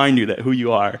they'll remind you that who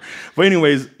you are. But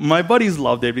anyways, my buddies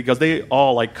loved it because they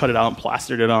all like cut it out and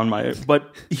plastered it on my.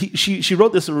 But she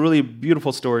wrote this really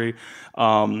beautiful story.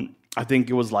 I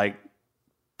think it was like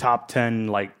top 10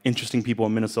 like interesting people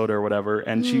in Minnesota or whatever.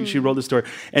 And she wrote this story.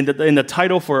 And the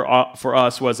title for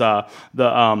us was the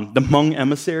Hmong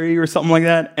Emissary or something like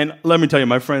that. And let me tell you,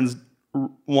 my friends.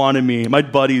 My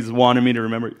buddies wanted me to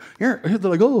remember. They're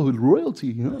like, oh,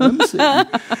 royalty, emissary,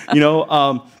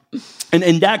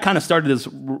 and that kind of started this.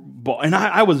 And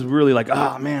I was really like,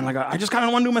 oh man, like I just kind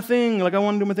of want to do my thing. Like I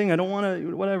want to do my thing. I don't want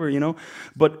to whatever,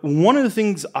 But one of the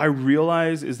things I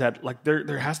realized is that like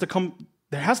there has to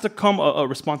come a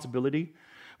responsibility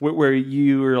where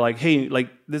you are like, hey, like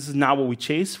this is not what we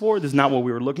chased for. This is not what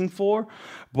we were looking for,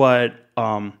 but.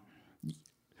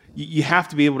 You have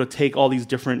to be able to take all these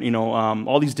different,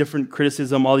 all these different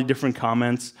criticism, all the different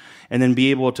comments, and then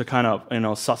be able to kind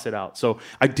of, suss it out. So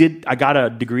I got a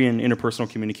degree in interpersonal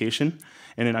communication,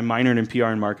 and then I minored in PR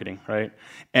and marketing, right?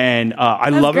 And I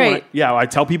love it. I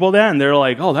tell people that, and they're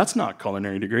like, "Oh, that's not a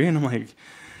culinary degree," and I'm like,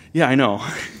 "Yeah, I know."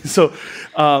 So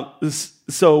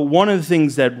one of the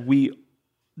things that we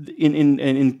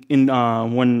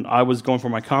when I was going for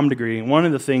my comm degree, one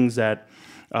of the things that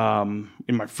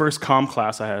in my first comm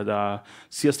class, I had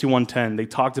CST 110. They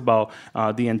talked about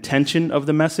the intention of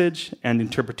the message and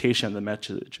interpretation of the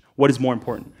message. What is more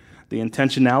important, the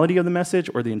intentionality of the message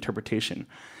or the interpretation?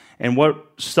 And what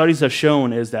studies have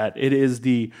shown is that it is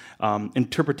the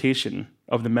interpretation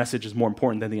of the message is more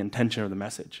important than the intention of the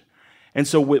message. And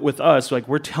so with us, like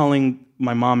we're telling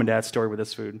my mom and dad's story with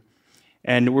this food,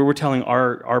 and we're telling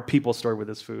our people's story with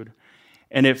this food.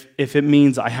 And if it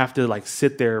means I have to like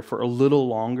sit there for a little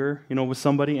longer, with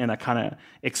somebody, and I kind of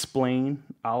explain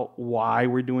out why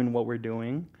we're doing what we're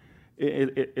doing,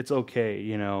 it's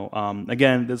okay,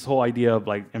 Again, this whole idea of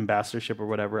like ambassadorship or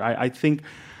whatever, I think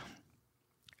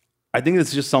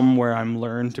it's just somewhere I'm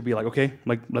learned to be like, okay,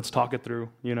 like let's talk it through,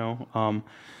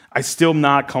 I still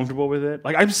not comfortable with it.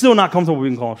 Like I'm still not comfortable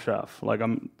being called chef. Like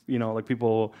I'm, like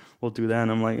people will do that,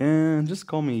 and I'm like, just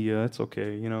call me. Yeah, it's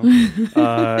okay.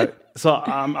 So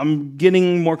I'm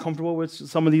getting more comfortable with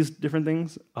some of these different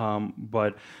things.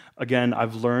 But again,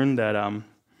 I've learned that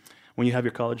when you have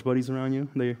your college buddies around you,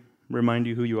 they remind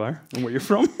you who you are and where you're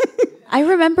from. I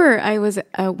remember I was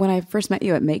when I first met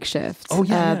you at Makeshift,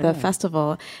 the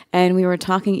festival, and we were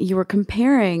talking. You were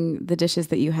comparing the dishes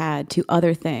that you had to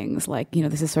other things, like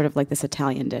this is sort of like this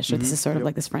Italian dish, or this is sort of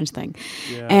like this French thing,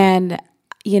 and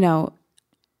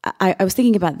I was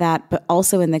thinking about that, but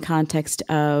also in the context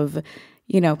of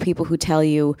people who tell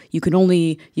you can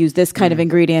only use this kind of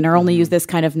ingredient, or only use this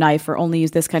kind of knife, or only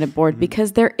use this kind of board,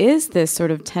 because there is this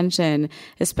sort of tension,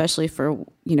 especially for,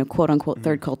 quote unquote,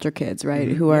 third culture kids, right?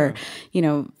 Who are,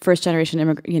 first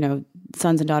generation,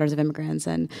 sons and daughters of immigrants.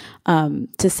 And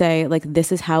to say like,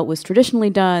 this is how it was traditionally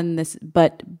done,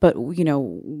 but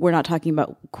we're not talking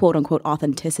about quote unquote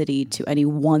authenticity to any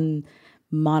one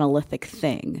monolithic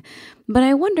thing. But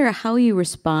I wonder how you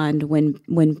respond when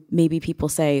maybe people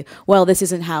say, well, this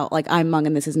isn't how, like, I'm Hmong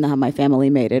and this isn't how my family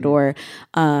made it, or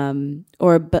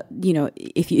but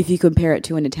if you compare it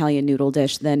to an Italian noodle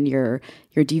dish, then you're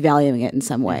devaluing it in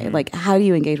some way. Like, how do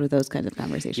you engage with those kinds of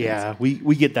conversations? Yeah,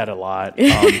 we get that a lot.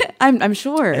 I'm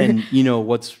sure. And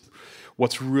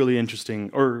what's really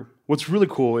interesting, or what's really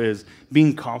cool, is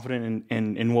being confident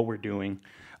in what we're doing.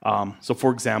 So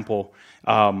for example,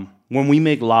 when we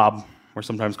make lob, or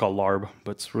sometimes called larb,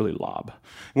 but it's really lob.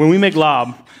 When we make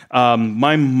lob,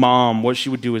 my mom, what she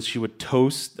would do is she would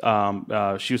toast,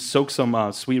 she would soak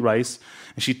some sweet rice,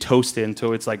 and she'd toast it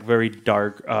until it's like very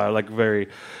dark, and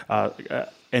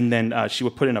then she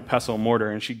would put it in a pestle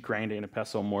mortar, and she'd grind it in a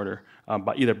pestle mortar,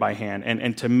 either by hand.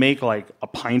 And to make like a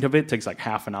pint of it takes like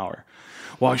half an hour.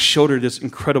 Well, I showed her this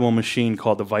incredible machine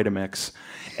called the Vitamix.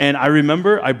 And I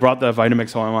remember I brought the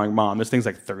Vitamix home. I'm like, Mom, this thing's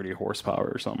like 30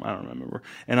 horsepower or something. I don't remember.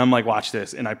 And I'm like, watch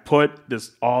this. And I put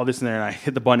all this in there, and I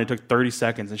hit the button. It took 30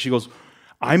 seconds. And she goes,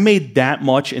 I made that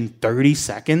much in 30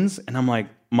 seconds? And I'm like,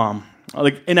 Mom.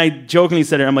 And I jokingly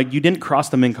said it. I'm like, you didn't cross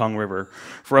the Mekong River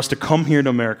for us to come here to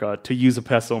America to use a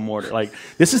pestle mortar. Like,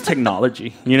 this is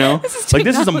technology, This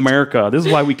is America. This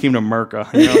is why we came to America,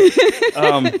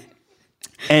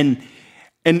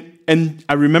 And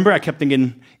I remember I kept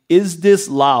thinking, is this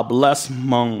lob less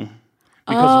Hmong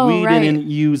because we didn't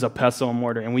use a pestle and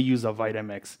mortar and we use a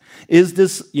Vitamix. Is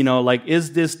this,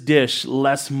 is this dish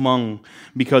less Hmong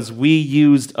because we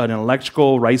used an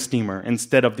electrical rice steamer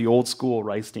instead of the old school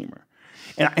rice steamer?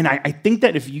 And I think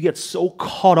that if you get so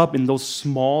caught up in those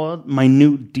small,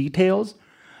 minute details,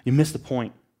 you miss the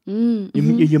point.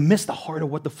 You miss the heart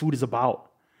of what the food is about.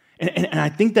 And I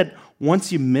think that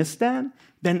once you miss that,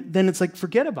 then it's like,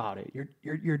 forget about it.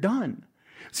 You're done.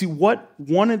 See,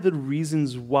 one of the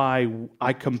reasons why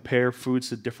I compare foods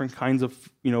to different kinds of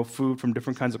food from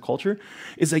different kinds of culture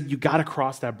is like you got to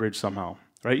cross that bridge somehow,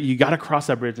 right? You got to cross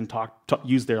that bridge and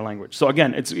use their language. So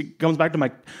again, it comes back to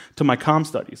my comm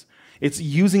studies. It's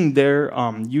using their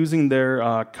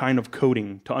kind of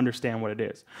coding to understand what it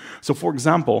is. So, for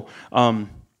example,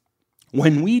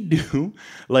 when we do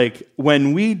like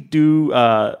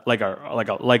a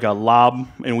lob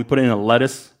and we put it in a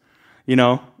lettuce,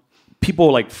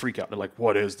 people like freak out. They're like,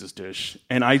 "What is this dish?"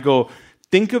 And I go,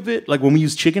 think of it like when we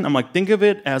use chicken. I'm like, think of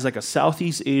it as like a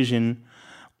Southeast Asian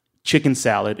chicken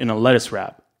salad in a lettuce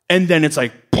wrap, and then it's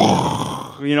like,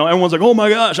 everyone's like, "Oh my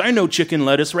gosh, I know chicken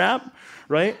lettuce wrap."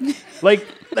 Right? Like,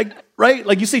 right?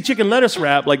 Like you say chicken lettuce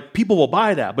wrap, like people will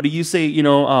buy that. But you say,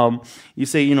 chicken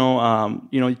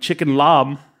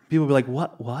lob, people will be like,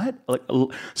 what? Like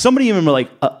somebody even be like,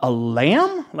 a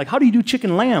lamb? Like, how do you do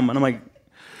chicken lamb? And I'm like,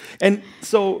 and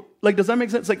so, like, does that make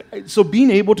sense? Like, so being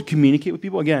able to communicate with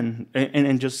people again,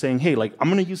 and just saying, hey, like, I'm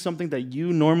going to use something that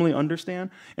you normally understand,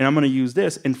 and I'm going to use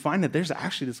this, and find that there's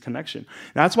actually this connection.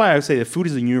 And that's why I would say that food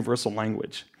is a universal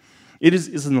language. It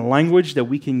is a language that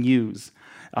we can use.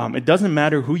 It doesn't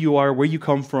matter who you are, where you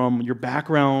come from, your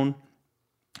background.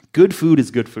 Good food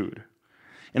is good food.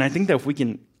 And I think that if we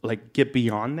can like get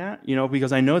beyond that,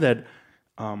 because I know that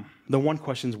the one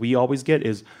questions we always get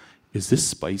is this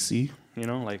spicy?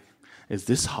 Like, is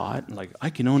this hot? Like, I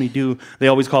can only do, they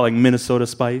always call it like Minnesota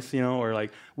spice, or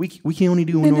like, we can only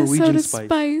do Norwegian spice.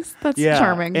 Spice. That's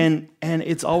charming. And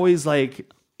it's always like,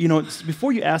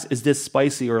 before you ask, is this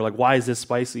spicy? Or like, why is this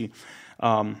spicy?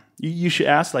 You should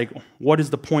ask, like, what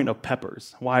is the point of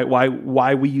peppers?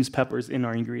 Why we use peppers in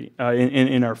our ingredient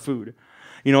in our food?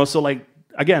 So like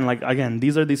again,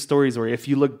 these are these stories where if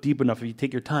you look deep enough, if you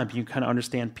take your time, you kind of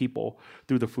understand people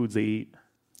through the foods they eat.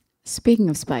 Speaking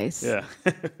of spice, yeah,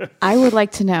 I would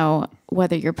like to know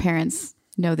whether your parents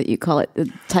know that you call it the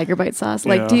Tiger Bite sauce.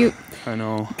 Like, do you? I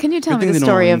know. Can you tell me the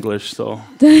story of English? So,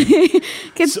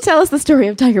 tell us the story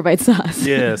of Tiger Bite sauce.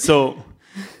 Yeah. So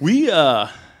we.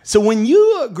 So when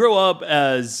you grow up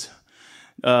as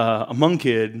a Hmong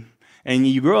kid and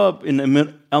you grow up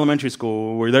in elementary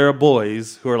school where there are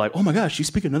boys who are like, oh my gosh, you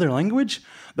speak another language?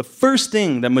 The first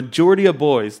thing that majority of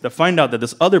boys that find out that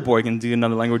this other boy can do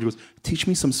another language was, teach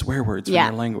me some swear words from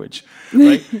your language.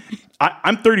 Right?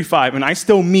 I'm 35 and I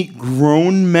still meet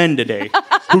grown men today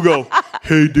who go,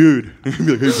 hey dude, be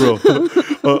like, hey bro,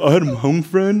 I had a Hmong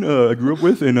friend I grew up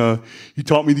with and he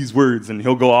taught me these words, and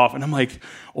he'll go off and I'm like,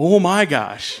 oh my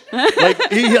gosh.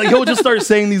 Like he'll just start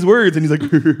saying these words and he's like,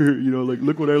 like,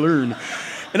 look what I learned.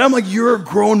 And I'm like, you're a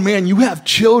grown man, you have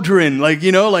children, like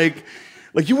you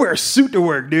wear a suit to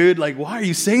work, dude. Like, why are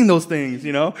you saying those things,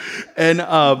 And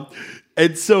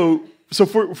so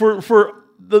for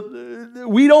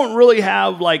we don't really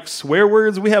have like swear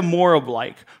words. We have more of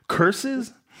like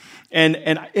curses. And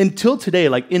until today,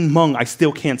 like in Hmong, I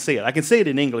still can't say it. I can say it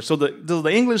in English. So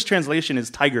the English translation is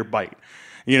tiger bite.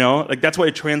 Like that's what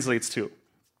it translates to.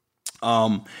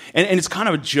 And it's kind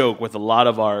of a joke with a lot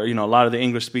of our, a lot of the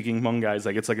English speaking Hmong guys.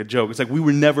 Like it's like a joke. It's like we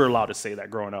were never allowed to say that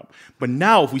growing up. But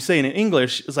now if we say it in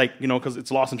English, it's like, because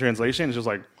it's lost in translation. It's just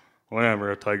like,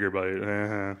 whatever, a tiger bite,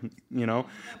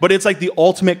 But it's like the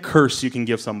ultimate curse you can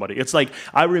give somebody. It's like,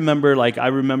 I remember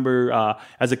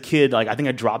as a kid, like I think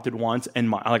I dropped it once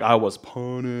and I was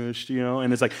punished,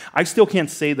 And it's like, I still can't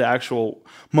say the actual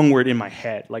Hmong word in my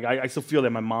head. Like I still feel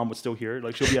that my mom would still hear it.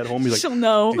 Like she'll be at home, be like, she'll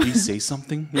know. Did he say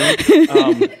something?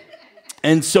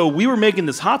 And so we were making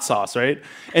this hot sauce, right?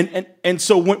 And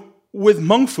so with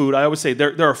Hmong food, I always say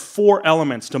there are 4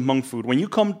 elements to Hmong food. When you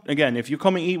come, again, if you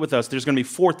come and eat with us, there's going to be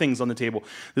 4 things on the table.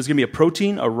 There's going to be a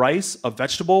protein, a rice, a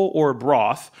vegetable, or a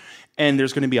broth, and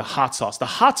there's going to be a hot sauce. The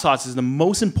hot sauce is the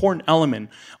most important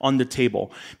element on the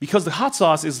table because the hot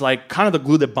sauce is like kind of the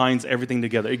glue that binds everything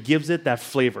together. It gives it that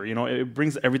flavor, it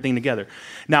brings everything together.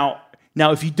 Now,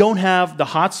 if you don't have the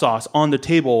hot sauce on the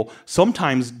table,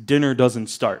 sometimes dinner doesn't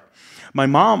start. My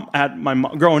mom,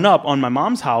 growing up on my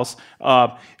mom's house,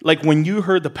 like when you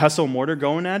heard the pestle mortar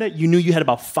going at it, you knew you had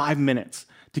about 5 minutes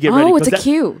to get ready. Oh, it's a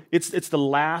cue. It's the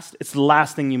last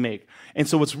thing you make. And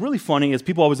so what's really funny is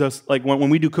people always ask, like when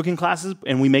we do cooking classes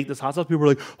and we make this hot sauce, people are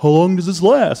like, how long does this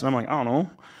last? And I'm like, I don't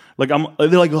know. Like they're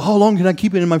like, how long can I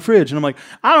keep it in my fridge? And I'm like,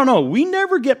 I don't know. We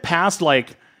never get past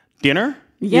like dinner.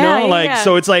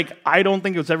 So it's like, I don't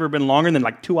think it's ever been longer than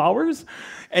like 2 hours.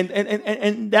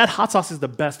 And that hot sauce is the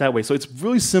best that way. So it's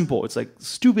really simple. It's like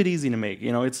stupid easy to make.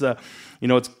 It's the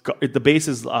base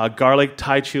is garlic,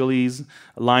 Thai chilies,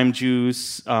 lime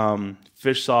juice,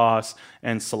 fish sauce,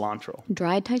 and cilantro.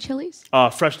 Dried Thai chilies?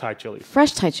 Fresh Thai chilies.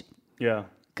 Fresh Thai chilies. Yeah.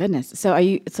 Goodness. So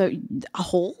a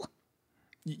whole?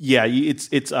 Yeah, it's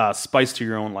spiced to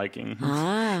your own liking.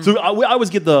 So I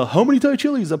always get how many Thai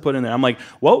chilies I put in there. I'm like,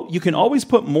 well, you can always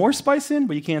put more spice in,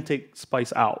 but you can't take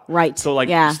spice out. Right. So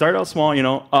start out small,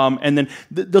 and then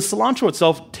the cilantro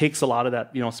itself takes a lot of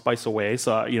that, spice away.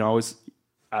 So always,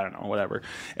 I don't know, whatever.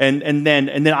 And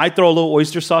then I throw a little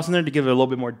oyster sauce in there to give it a little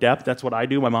bit more depth. That's what I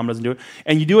do. My mom doesn't do it.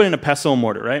 And you do it in a pestle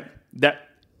mortar, right?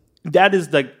 That is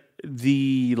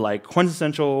the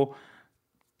quintessential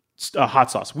hot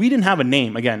sauce. We didn't have a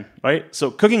name again, right? So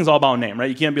cooking is all about name, right?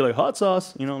 You can't be like hot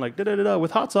sauce, like da-da-da-da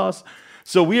with hot sauce.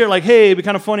 So we are like, hey, it'd be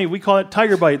kind of funny. We call it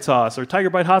Tiger Bite sauce or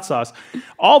Tiger Bite hot sauce.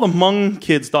 All the Hmong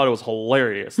kids thought it was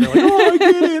hilarious. They're like, oh, I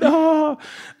get it.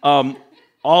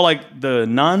 All like the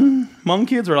non-Hmong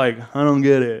kids were like, I don't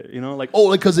get it.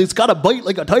 Because it's got a bite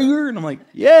like a tiger. And I'm like,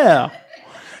 yeah.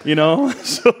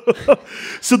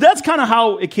 So that's kind of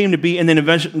how it came to be. And then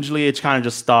eventually it's kind of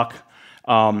just stuck.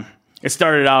 It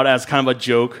started out as kind of a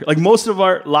joke. Like a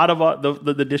lot of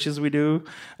the dishes we do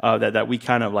that we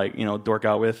kind of dork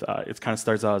out with, it kind of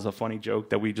starts out as a funny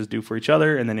joke that we just do for each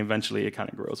other, and then eventually it kind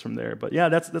of grows from there. But yeah,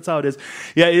 that's how it is.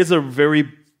 Yeah, it is a very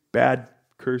bad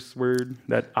curse word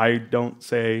that I don't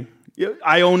say.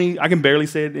 I can barely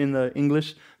say it in the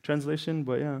English translation,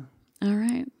 but yeah. All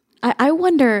right. I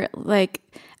wonder,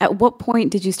 at what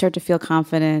point did you start to feel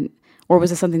confident, or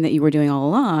was it something that you were doing all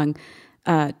along,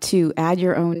 to add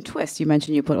your own twist? You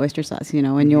mentioned you put oyster sauce,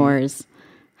 in yours.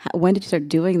 When did you start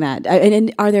doing that?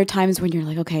 And are there times when you're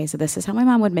like, okay, so this is how my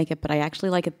mom would make it, but I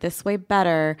actually like it this way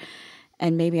better,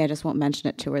 and maybe I just won't mention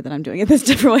it to her that I'm doing it this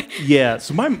different way? Yeah,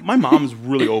 so my mom's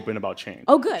really open about change.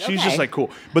 Oh, good. She's just like,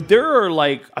 cool. But there are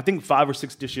I think 5 or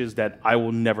 6 dishes that I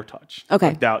will never touch.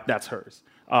 Okay. That's hers.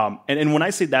 And when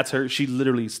I say that's her, she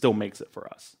literally still makes it for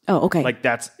us. Oh, okay.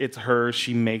 It's her.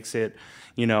 She makes it.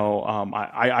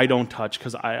 I don't touch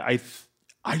because I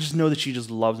just know that she just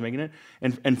loves making it.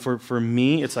 And for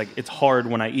me, it's it's hard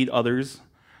when I eat others,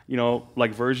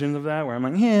 versions of that where I'm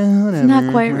like, yeah, whatever. It's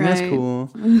not quite right. That's cool.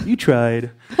 You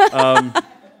tried.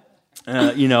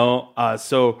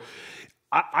 So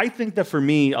I think that for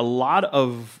me, a lot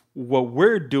of what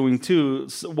we're doing too,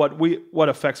 what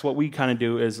affects what we kind of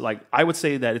do is I would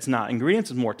say that it's not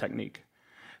ingredients, it's more technique.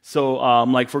 So,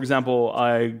 for example,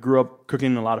 I grew up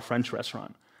cooking in a lot of French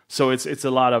restaurant. So it's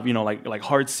a lot of like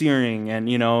hard searing and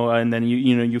and then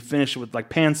you finish it with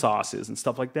pan sauces and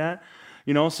stuff like that.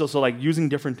 So using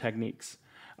different techniques.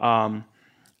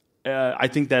 I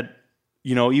think that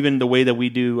even the way that we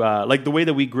do the way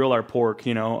that we grill our pork.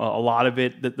 A lot of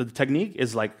it the technique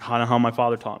is how my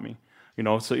father taught me.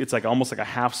 So it's almost like a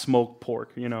half smoked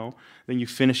pork. Then you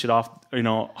finish it off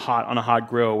hot on a hot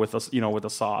grill with a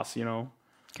sauce.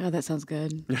 God, that sounds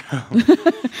good.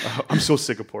 I'm so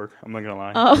sick of pork. I'm not gonna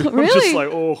lie. Oh, really?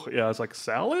 I'm just it's like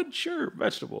salad, sure,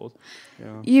 vegetables.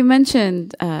 Yeah. You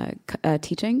mentioned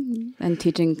teaching and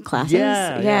teaching classes.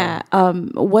 Yeah.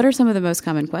 What are some of the most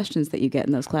common questions that you get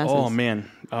in those classes? Oh man,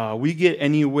 we get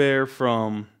anywhere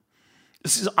from.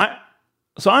 So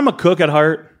I'm a cook at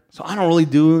heart, so I don't really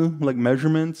do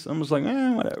measurements. I'm just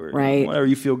whatever. Right. Whatever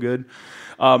you feel good.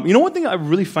 One thing I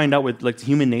really find out with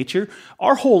human nature,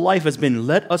 our whole life has been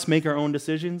let us make our own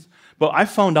decisions. But I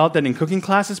found out that in cooking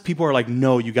classes, people are like,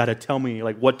 no, you got to tell me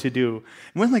what to do.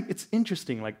 And when it's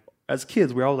interesting, as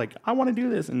kids, we're all like, I want to do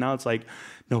this. And now it's like,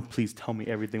 no, please tell me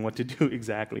everything what to do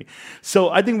exactly. So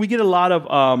I think we get a lot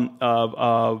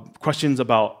of questions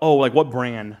about, what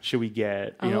brand should we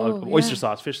get? Oyster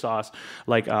sauce, fish sauce.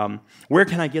 Where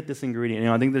can I get this ingredient?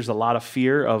 I think there's a lot of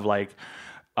fear of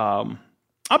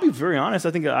I'll be very honest.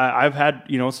 I think I've had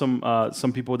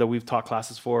some people that we've taught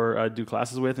classes for, do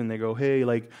classes with, and they go, "Hey,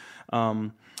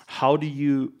 how do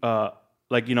you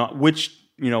which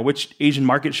Asian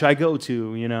market should I go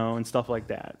to, and stuff like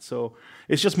that." So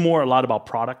it's just a lot about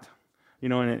product,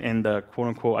 and the quote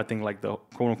unquote. I think the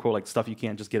quote unquote stuff you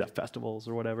can't just get at festivals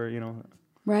or whatever,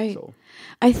 Right. So.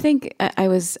 I think I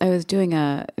was doing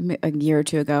a year or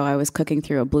two ago, I was cooking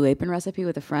through a Blue Apron recipe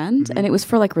with a friend, and it was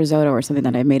for risotto or something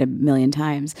that I made 1,000,000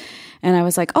 times. And I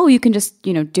was like, oh, you can just,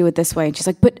 do it this way. And she's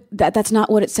like, but that's not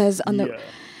what it says on the... Yeah.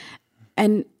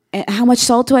 And how much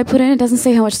salt do I put in? It doesn't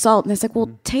say how much salt. And it's like,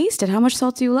 well, taste it. How much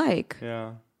salt do you like?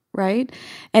 Yeah. right?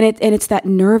 And it's that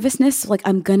nervousness, like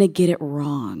I'm gonna get it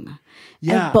wrong.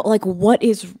 Yeah. But like, what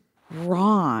is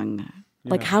wrong?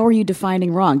 Like, how are you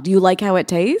defining wrong? Do you like how it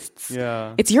tastes?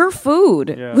 Yeah. It's your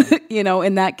food. Yeah.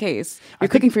 In that case, you're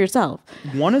cooking for yourself.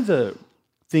 One of the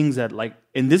things that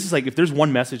and this is like, if there's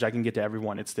one message I can get to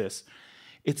everyone, it's this.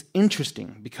 It's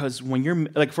interesting because when you're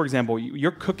like, for example,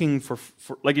 you're cooking for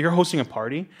like you're hosting a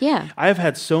party. Yeah. I have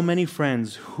had so many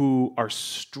friends who are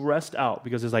stressed out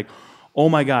because it's like, oh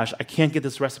my gosh, I can't get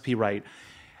this recipe right.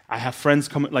 I have friends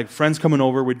coming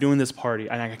over. We're doing this party,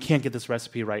 and I can't get this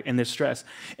recipe right, and they're stressed.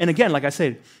 And again, like I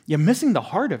said, you're missing the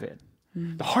heart of it.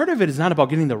 The heart of it is not about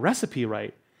getting the recipe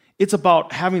right. It's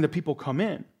about having the people come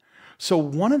in. So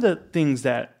one of the things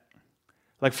that,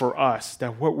 like for us,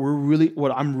 that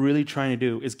what I'm really trying to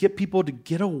do is get people to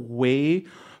get away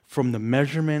from the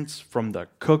measurements, from the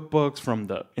cookbooks, from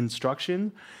the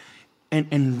instruction,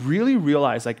 and really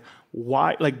realize like,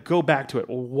 why, like, go back to it.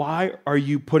 Why are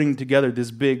you putting together this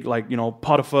big, like,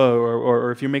 pot of pho,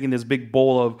 or if you're making this big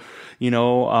bowl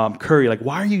of, curry, like,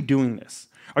 why are you doing this?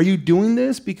 Are you doing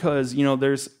this because,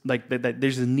 there's like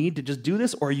there's a need to just do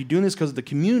this, or are you doing this because of the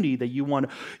community that you want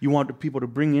people to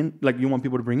bring in, like you want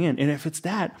people to bring in? And if it's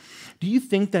that, do you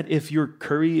think that if your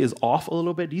curry is off a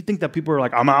little bit, do you think that people are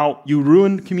like, I'm out, you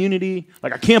ruined community,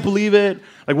 like I can't believe it,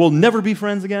 like we'll never be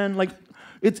friends again? Like,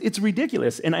 it's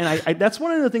ridiculous. And I that's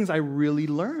one of the things I really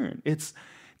learned. It's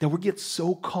that we get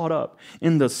so caught up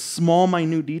in the small,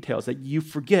 minute details that you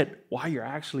forget why you're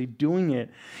actually doing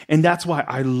it. And that's why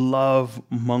I love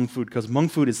Hmong food, because Hmong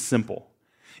food is simple.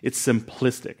 It's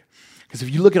simplistic. Because if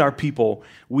you look at our people,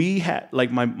 we had,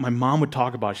 like my mom would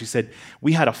talk about it. She said,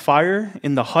 we had a fire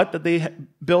in the hut that they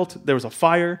built. There was a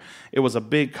fire. It was a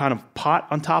big kind of pot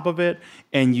on top of it.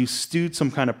 And you stewed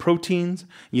some kind of proteins.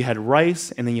 You had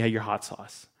rice, and then you had your hot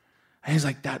sauce. And he's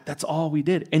like, that's all we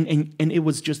did. And it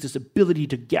was just this ability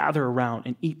to gather around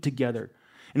and eat together.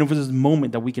 And it was this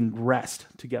moment that we can rest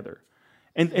together.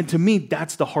 And to me,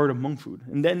 that's the heart of Hmong food.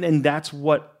 And that's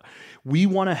what we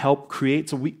want to help create.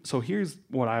 So here's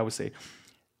what I always say.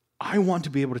 I want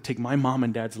to be able to take my mom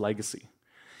and dad's legacy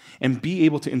and be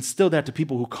able to instill that to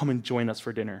people who come and join us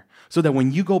for dinner. So that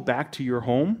when you go back to your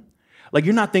home, like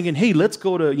you're not thinking, hey, let's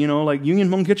go to, like Union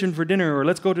Hmong Kitchen for dinner, or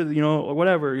let's go to,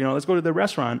 whatever, let's go to the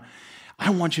restaurant. I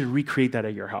want you to recreate that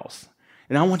at your house.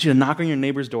 And I want you to knock on your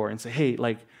neighbor's door and say, hey,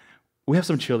 like, we have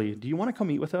some chili. Do you want to come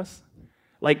eat with us?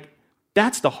 Like,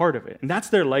 that's the heart of it. And that's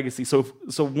their legacy. So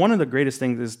one of the greatest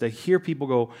things is to hear people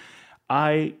go,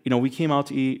 we came out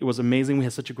to eat. It was amazing. We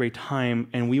had such a great time.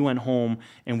 And we went home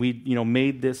and we,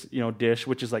 made this, dish,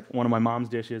 which is like one of my mom's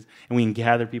dishes. And we can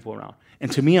gather people around.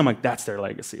 And to me, I'm like, that's their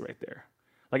legacy right there.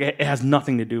 Like, it has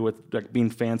nothing to do with like being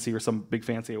fancy or some big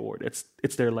fancy award.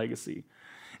 It's their legacy.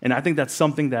 And I think that's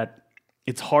something that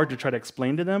it's hard to try to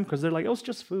explain to them because they're like, oh, it's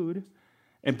just food.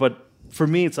 But for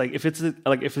me, it's like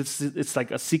it's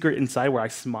like a secret inside where I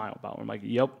smile about it. I'm like,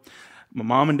 yep, my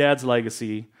mom and dad's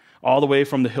legacy, all the way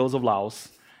from the hills of Laos,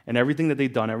 and everything that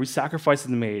they've done, every sacrifice that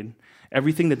they made,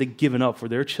 everything that they've given up for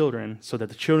their children so that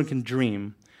the children can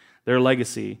dream, their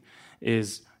legacy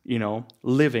is,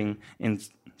 living in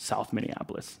South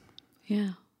Minneapolis.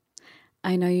 Yeah.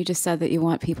 I know you just said that you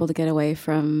want people to get away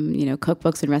from,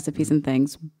 cookbooks and recipes and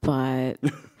things, but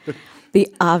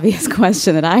the obvious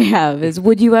question that I have is,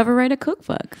 would you ever write a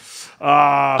cookbook?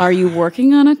 Are you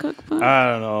working on a cookbook?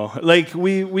 I don't know. Like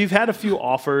we've had a few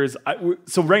offers.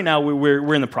 So right now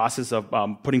we're in the process of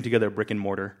putting together a brick and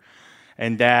mortar,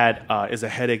 and that is a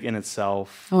headache in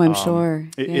itself. Oh, I'm sure.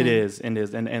 It is, and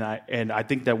I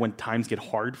think that when times get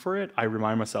hard for it, I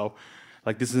remind myself,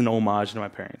 like, this is an homage to my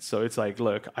parents. So it's like,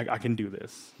 look, I can do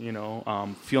this,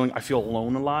 I feel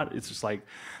alone a lot. It's just like,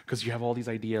 because you have all these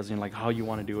ideas and like how you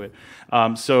want to do it.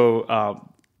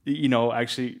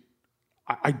 Actually,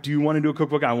 I do want to do a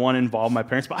cookbook. I want to involve my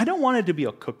parents, but I don't want it to be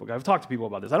a cookbook. I've talked to people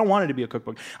about this. I don't want it to be a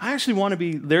cookbook. I actually want to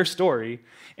be their story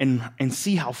and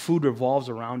see how food revolves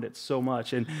around it so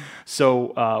much. And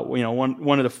so,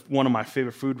 one of my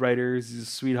favorite food writers, he's a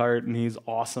sweetheart and he's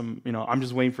awesome. I'm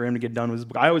just waiting for him to get done with his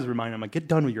book. I always remind him, like, get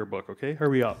done with your book, okay?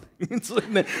 Hurry up,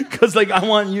 because I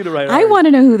want you to write. I want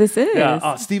to know who this is.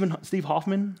 Yeah, Steve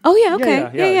Hoffman. Oh yeah, okay,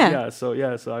 yeah. So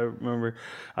I remember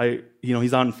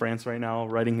he's out in France right now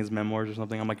writing his memoirs or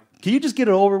something. I'm like, can you just get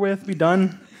it over with? Be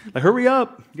done? Like, hurry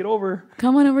up, get over.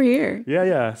 Come on over here.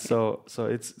 Yeah. So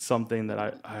it's something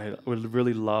that I would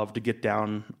really love to get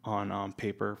down on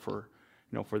paper for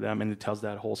them, and it tells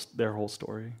their whole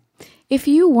story. If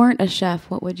you weren't a chef,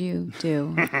 what would you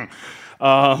do?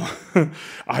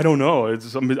 I don't know.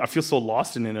 I feel so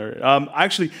lost in it.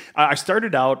 Actually, I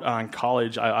started out in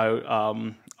college.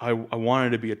 I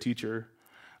wanted to be a teacher.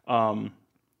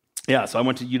 yeah, so I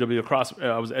went to UW La Crosse.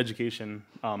 I was education.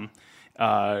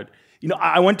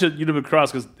 I went to UW La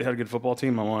Crosse because they had a good football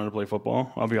team. I wanted to play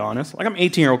football. I'll be honest. Like I'm an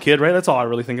 18-year-old kid, right? That's all I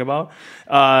really think about.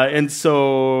 And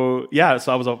so I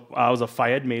was a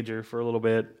Phi-Ed major for a little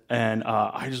bit, and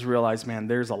I just realized, man,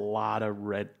 there's a lot of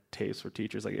red tapes for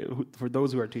teachers. Like for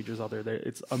those who are teachers out there,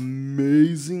 it's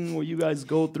amazing what you guys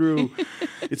go through.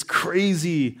 It's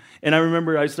crazy. And I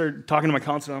remember I started talking to my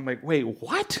counselor. I'm like, wait,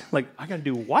 what? Like I got to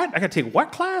do what? I got to take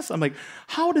what class? I'm like,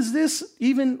 how does this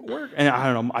even work? And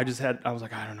I don't know. I was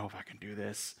like, I don't know if I can do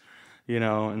this,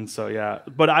 And so yeah.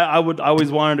 But I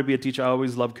always wanted to be a teacher. I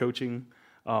always loved coaching.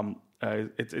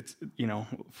 It's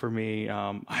for me,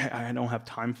 I don't have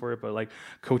time for it, but like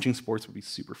coaching sports would be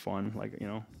super fun. Like,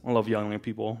 I love yelling at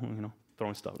people,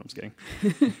 throwing stuff. I'm just kidding.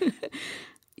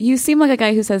 You seem like a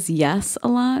guy who says yes a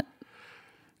lot.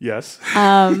 Yes.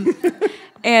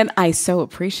 And I so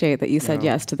appreciate that you said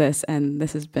yes to this, and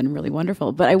this has been really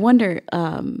wonderful. But I wonder,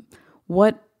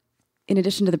 what, in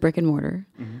addition to the brick and mortar,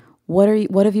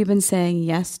 what have you been saying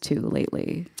yes to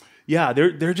lately? Yeah,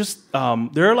 they're just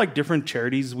there are like different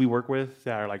charities we work with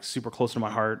that are like super close to my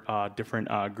heart. Different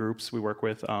groups we work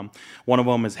with. One of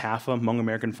them is HAFA, Hmong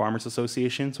American Farmers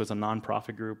Association. So it's a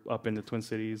nonprofit group up in the Twin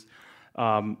Cities.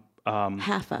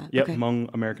 HAFA. Yep, okay.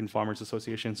 Hmong American Farmers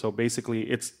Association. So basically,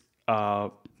 it's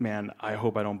man, I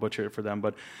hope I don't butcher it for them,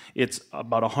 but it's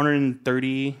about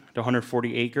 130 to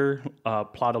 140 acre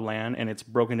plot of land, and it's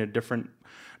broken into different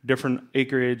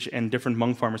acreage, and different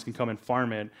Hmong farmers can come and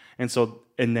farm it.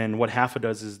 And then what HAFA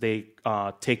does is they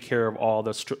take care of all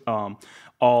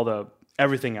the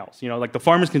everything else. Like the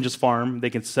farmers can just farm,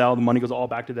 they can sell, the money goes all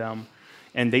back to them.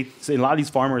 And a lot of these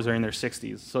farmers are in their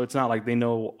 60s, so it's not like they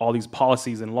know all these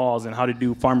policies and laws and how to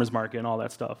do farmers market and all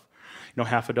that stuff.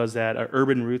 HAFA does that.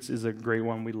 Urban Roots is a great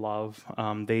one we love.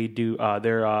 They do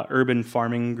their urban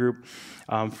farming group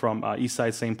from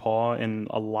Eastside St. Paul, and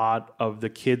a lot of the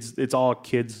kids, it's all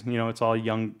kids, it's all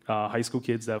young high school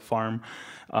kids that farm,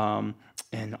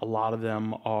 and a lot of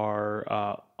them are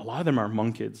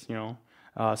Hmong kids,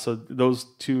 so those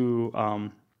two.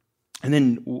 And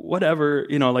then whatever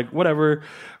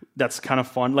that's kind of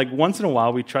fun. Like once in a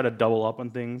while, we try to double up on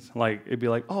things. Like it'd be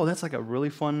like, oh, that's like a really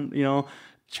fun,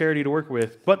 charity to work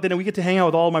with. But then we get to hang out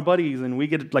with all of my buddies, and we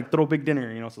get to like throw a big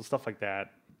dinner, so stuff like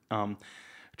that. Try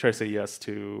to say yes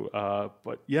to.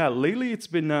 But yeah, lately it's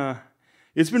been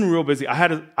real busy. I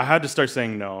had to start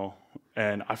saying no,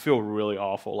 and I feel really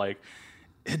awful. Like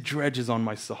it dredges on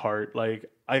my heart. Like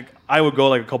I would go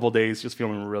like a couple of days just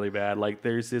feeling really bad. Like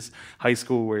there's this high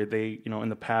school where they, in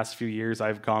the past few years,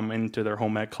 I've come into their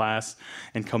home ec class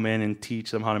and come in and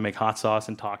teach them how to make hot sauce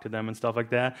and talk to them and stuff like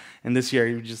that. And this year,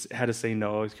 you just had to say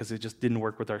no because it just didn't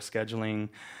work with our scheduling.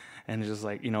 And it's just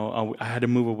like, I had to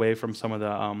move away from some of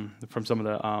the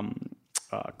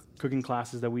cooking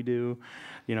classes that we do,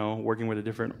 working with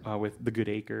with the Good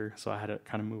Acre. So I had to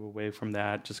kind of move away from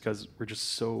that just because I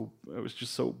was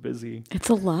just so busy. It's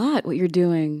a lot what you're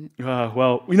doing.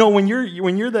 Well, when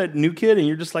you're that new kid and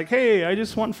you're just like, hey, I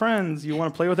just want friends. You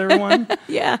want to play with everyone?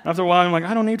 Yeah. After a while, I'm like,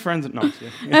 I don't need friends. No.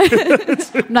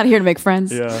 I'm not here to make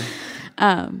friends. Yeah.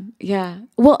 Yeah.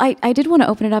 Well, I did want to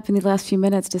open it up in these last few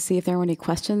minutes to see if there were any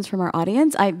questions from our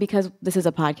audience. Because this is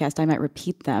a podcast, I might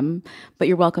repeat them, but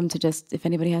you're welcome to just, if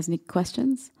anybody has any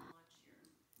questions.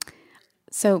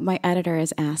 So my editor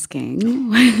is asking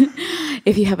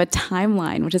if you have a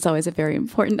timeline, which is always a very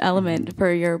important element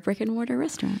for your brick and mortar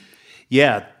restaurant.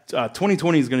 Yeah,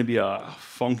 2020 is going to be a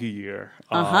funky year.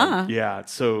 Yeah,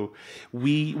 so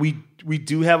we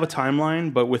do have a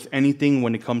timeline, but with anything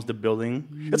when it comes to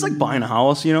building, it's like buying a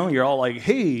house. You're all like,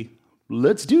 "Hey,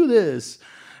 let's do this,"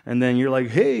 and then you're like,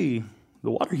 "Hey,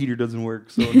 the water heater doesn't work,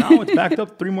 so now it's backed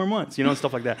up 3 more months."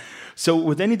 Stuff like that. So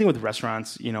with anything with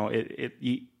restaurants,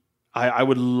 I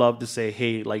would love to say,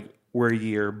 "Hey, like we're a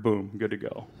year, boom, good to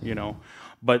go."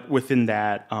 But within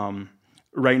that.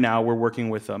 Right now, we're working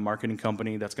with a marketing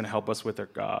company that's going to help us with the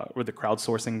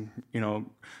crowdsourcing.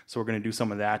 So we're going to do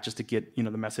some of that just to get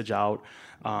the message out.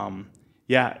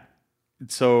 Yeah.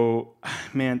 So,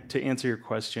 man, to answer your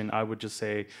question, I would just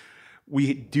say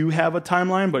we do have a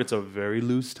timeline, but it's a very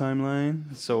loose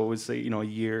timeline. So I would say a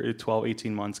year, 12,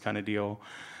 18 months kind of deal.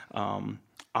 I'm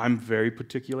very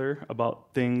particular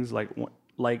about things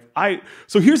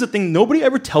So here's the thing: nobody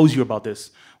ever tells you about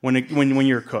this when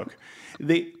you're a cook.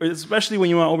 especially when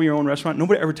you want to open your own restaurant,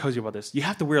 nobody ever tells you about this. You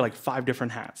have to wear like 5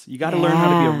 different hats. You got to learn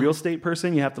how to be a real estate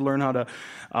person. You have to learn how to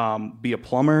be a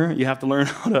plumber. You have to learn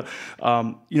how to,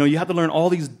 you have to learn all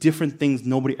these different things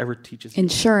nobody ever teaches you.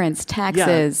 Insurance,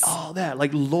 taxes. Yeah, all that.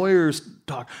 Like lawyers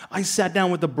talk. I sat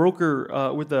down with the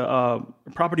broker, with the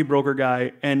property broker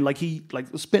guy, and like he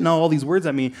like was spitting out all these words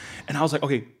at me, and I was like,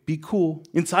 okay, be cool.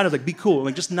 Inside I was like, be cool.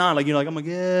 Like just nod. Like, I'm like,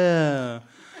 yeah.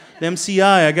 The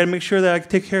MCI, I got to make sure that I can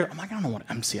take care of. I'm like, I don't know what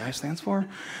MCI stands for,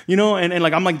 and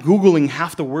like I'm like Googling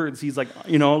half the words. He's like,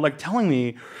 like telling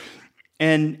me,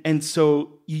 and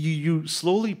so you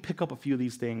slowly pick up a few of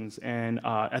these things, and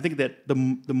I think that the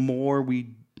more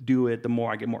we do it, the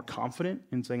more I get more confident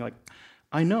in saying like,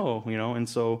 I know, and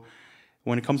so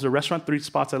when it comes to a restaurant, 3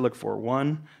 spots I look for.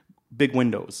 1, big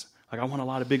windows. Like I want a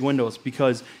lot of big windows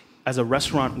because as a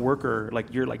restaurant worker,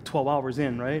 like you're like 12 hours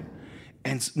in, right?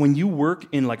 And when you work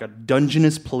in like a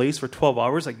dungeness place for 12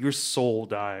 hours, like your soul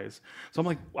dies. So I'm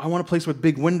like, I want a place with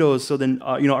big windows so then,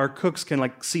 our cooks can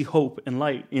like see hope and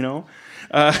light, It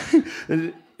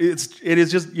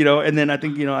is just, and then I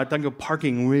think of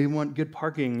parking. We want good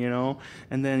parking,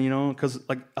 and then, because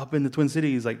like up in the Twin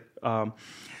Cities, like, the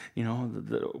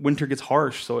winter gets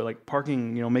harsh, so like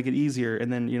parking, make it easier.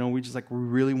 And then, we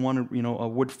really wanted, a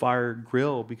wood fire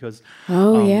grill because,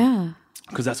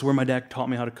 because that's where my dad taught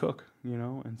me how to cook.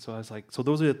 And so I was like, so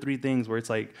those are the 3 things where it's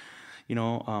like,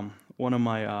 one of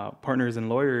my partners and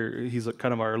lawyer, he's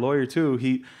kind of our lawyer too.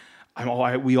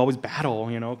 We always battle,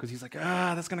 because he's like,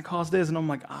 that's gonna cost this, and I'm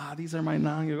like, these are my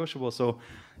non-negotiables. So,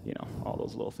 all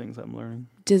those little things I'm learning.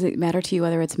 Does it matter to you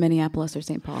whether it's Minneapolis or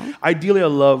St. Paul? Ideally, I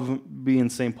love being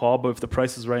St. Paul, but if the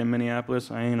price is right in Minneapolis,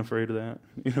 I ain't afraid of that.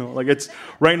 Like it's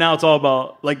right now, it's all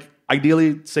about like.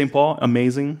 Ideally, St. Paul,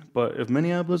 amazing. But if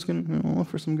Minneapolis can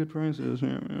offer some good prices,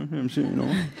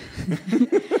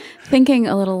 Thinking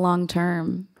a little long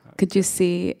term, could you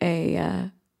see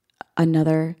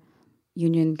another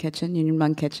Union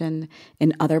Bunk Kitchen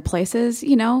in other places?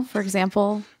 For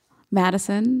example,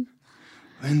 Madison.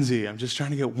 Lindsay, I'm just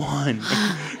trying to get one.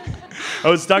 I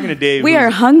was talking to Dave. We are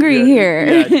hungry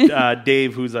here. Yeah,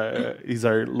 Dave, he's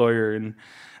our lawyer, and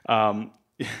I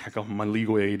call him my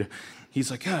legal aid. He's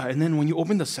like, yeah, and then when you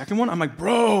open the second one, I'm like,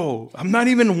 bro, I'm not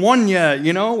even one yet,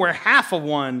 We're half of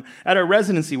one at our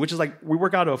residency, which is like, we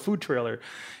work out of a food trailer.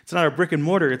 It's not a brick and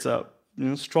mortar, it's a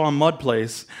straw and mud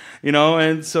place,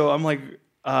 And so I'm like,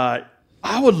 I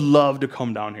would love to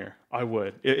come down here. I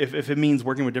would. If it means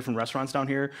working with different restaurants down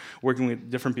here, working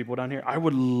with different people down here, I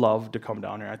would love to come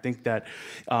down here. I think that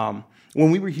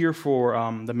when we were here for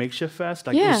the Makeshift Fest,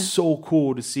 it was so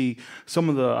cool to see some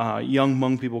of the young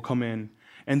Hmong people come in.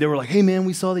 And they were like, hey, man,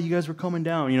 we saw that you guys were coming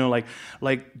down.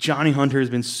 Like Johnny Hunter has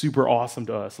been super awesome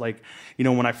to us. Like,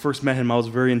 when I first met him, I was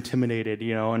very intimidated,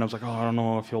 and I was like, oh, I don't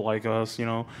know if he'll like us,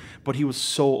 But he was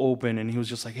so open, and he was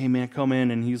just like, hey, man, come in.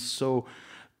 And he's so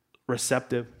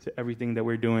receptive to everything that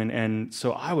we're doing. And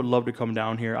so I would love to come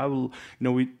down here. I will,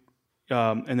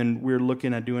 and then we're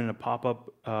looking at doing a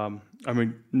pop-up. In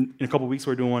a couple of weeks,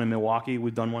 we're doing one in Milwaukee.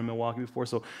 We've done one in Milwaukee before.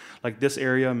 So, like this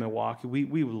area in Milwaukee,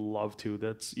 we would love to.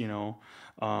 That's,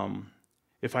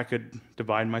 if I could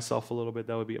divide myself a little bit,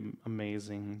 that would be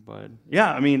amazing. But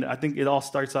yeah, I think it all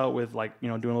starts out with like,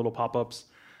 doing little pop-ups,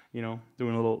 doing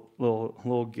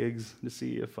little gigs to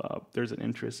see if there's an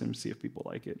interest and see if people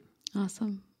like it.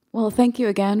 Awesome. Well, thank you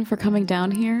again for coming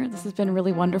down here. This has been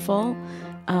really wonderful.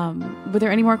 Were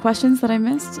there any more questions that I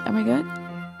missed? Am I good?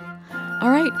 All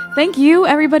right. Thank you,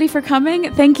 everybody, for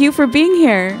coming. Thank you for being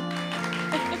here.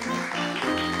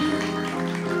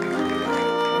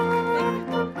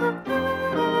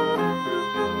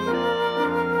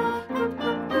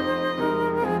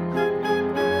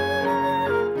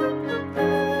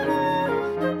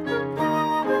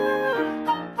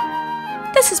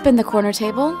 This has been The Corner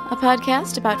Table, a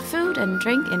podcast about food and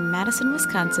drink in Madison,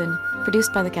 Wisconsin,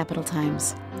 produced by the Capital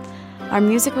Times. Our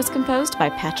music was composed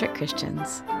by Patrick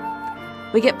Christians.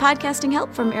 We get podcasting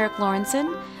help from Eric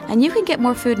Lawrenson, and you can get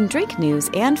more food and drink news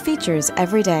and features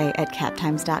every day at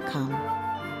captimes.com.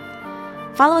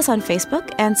 Follow us on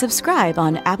Facebook and subscribe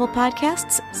on Apple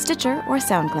Podcasts, Stitcher, or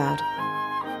SoundCloud.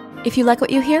 If you like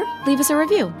what you hear, leave us a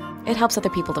review. It helps other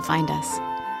people to find us.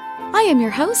 I am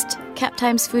your host, Cap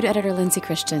Times food editor Lindsay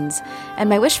Christians, and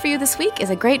my wish for you this week is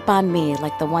a great banh mi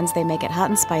like the ones they make at Hot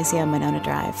and Spicy on Monona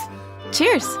Drive.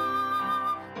 Cheers!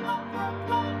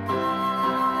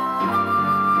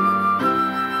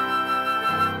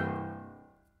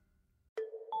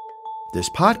 This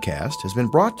podcast has been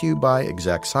brought to you by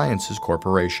Exact Sciences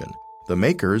Corporation, the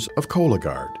makers of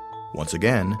Cologuard. Once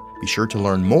again, be sure to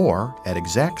learn more at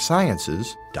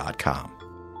exactsciences.com.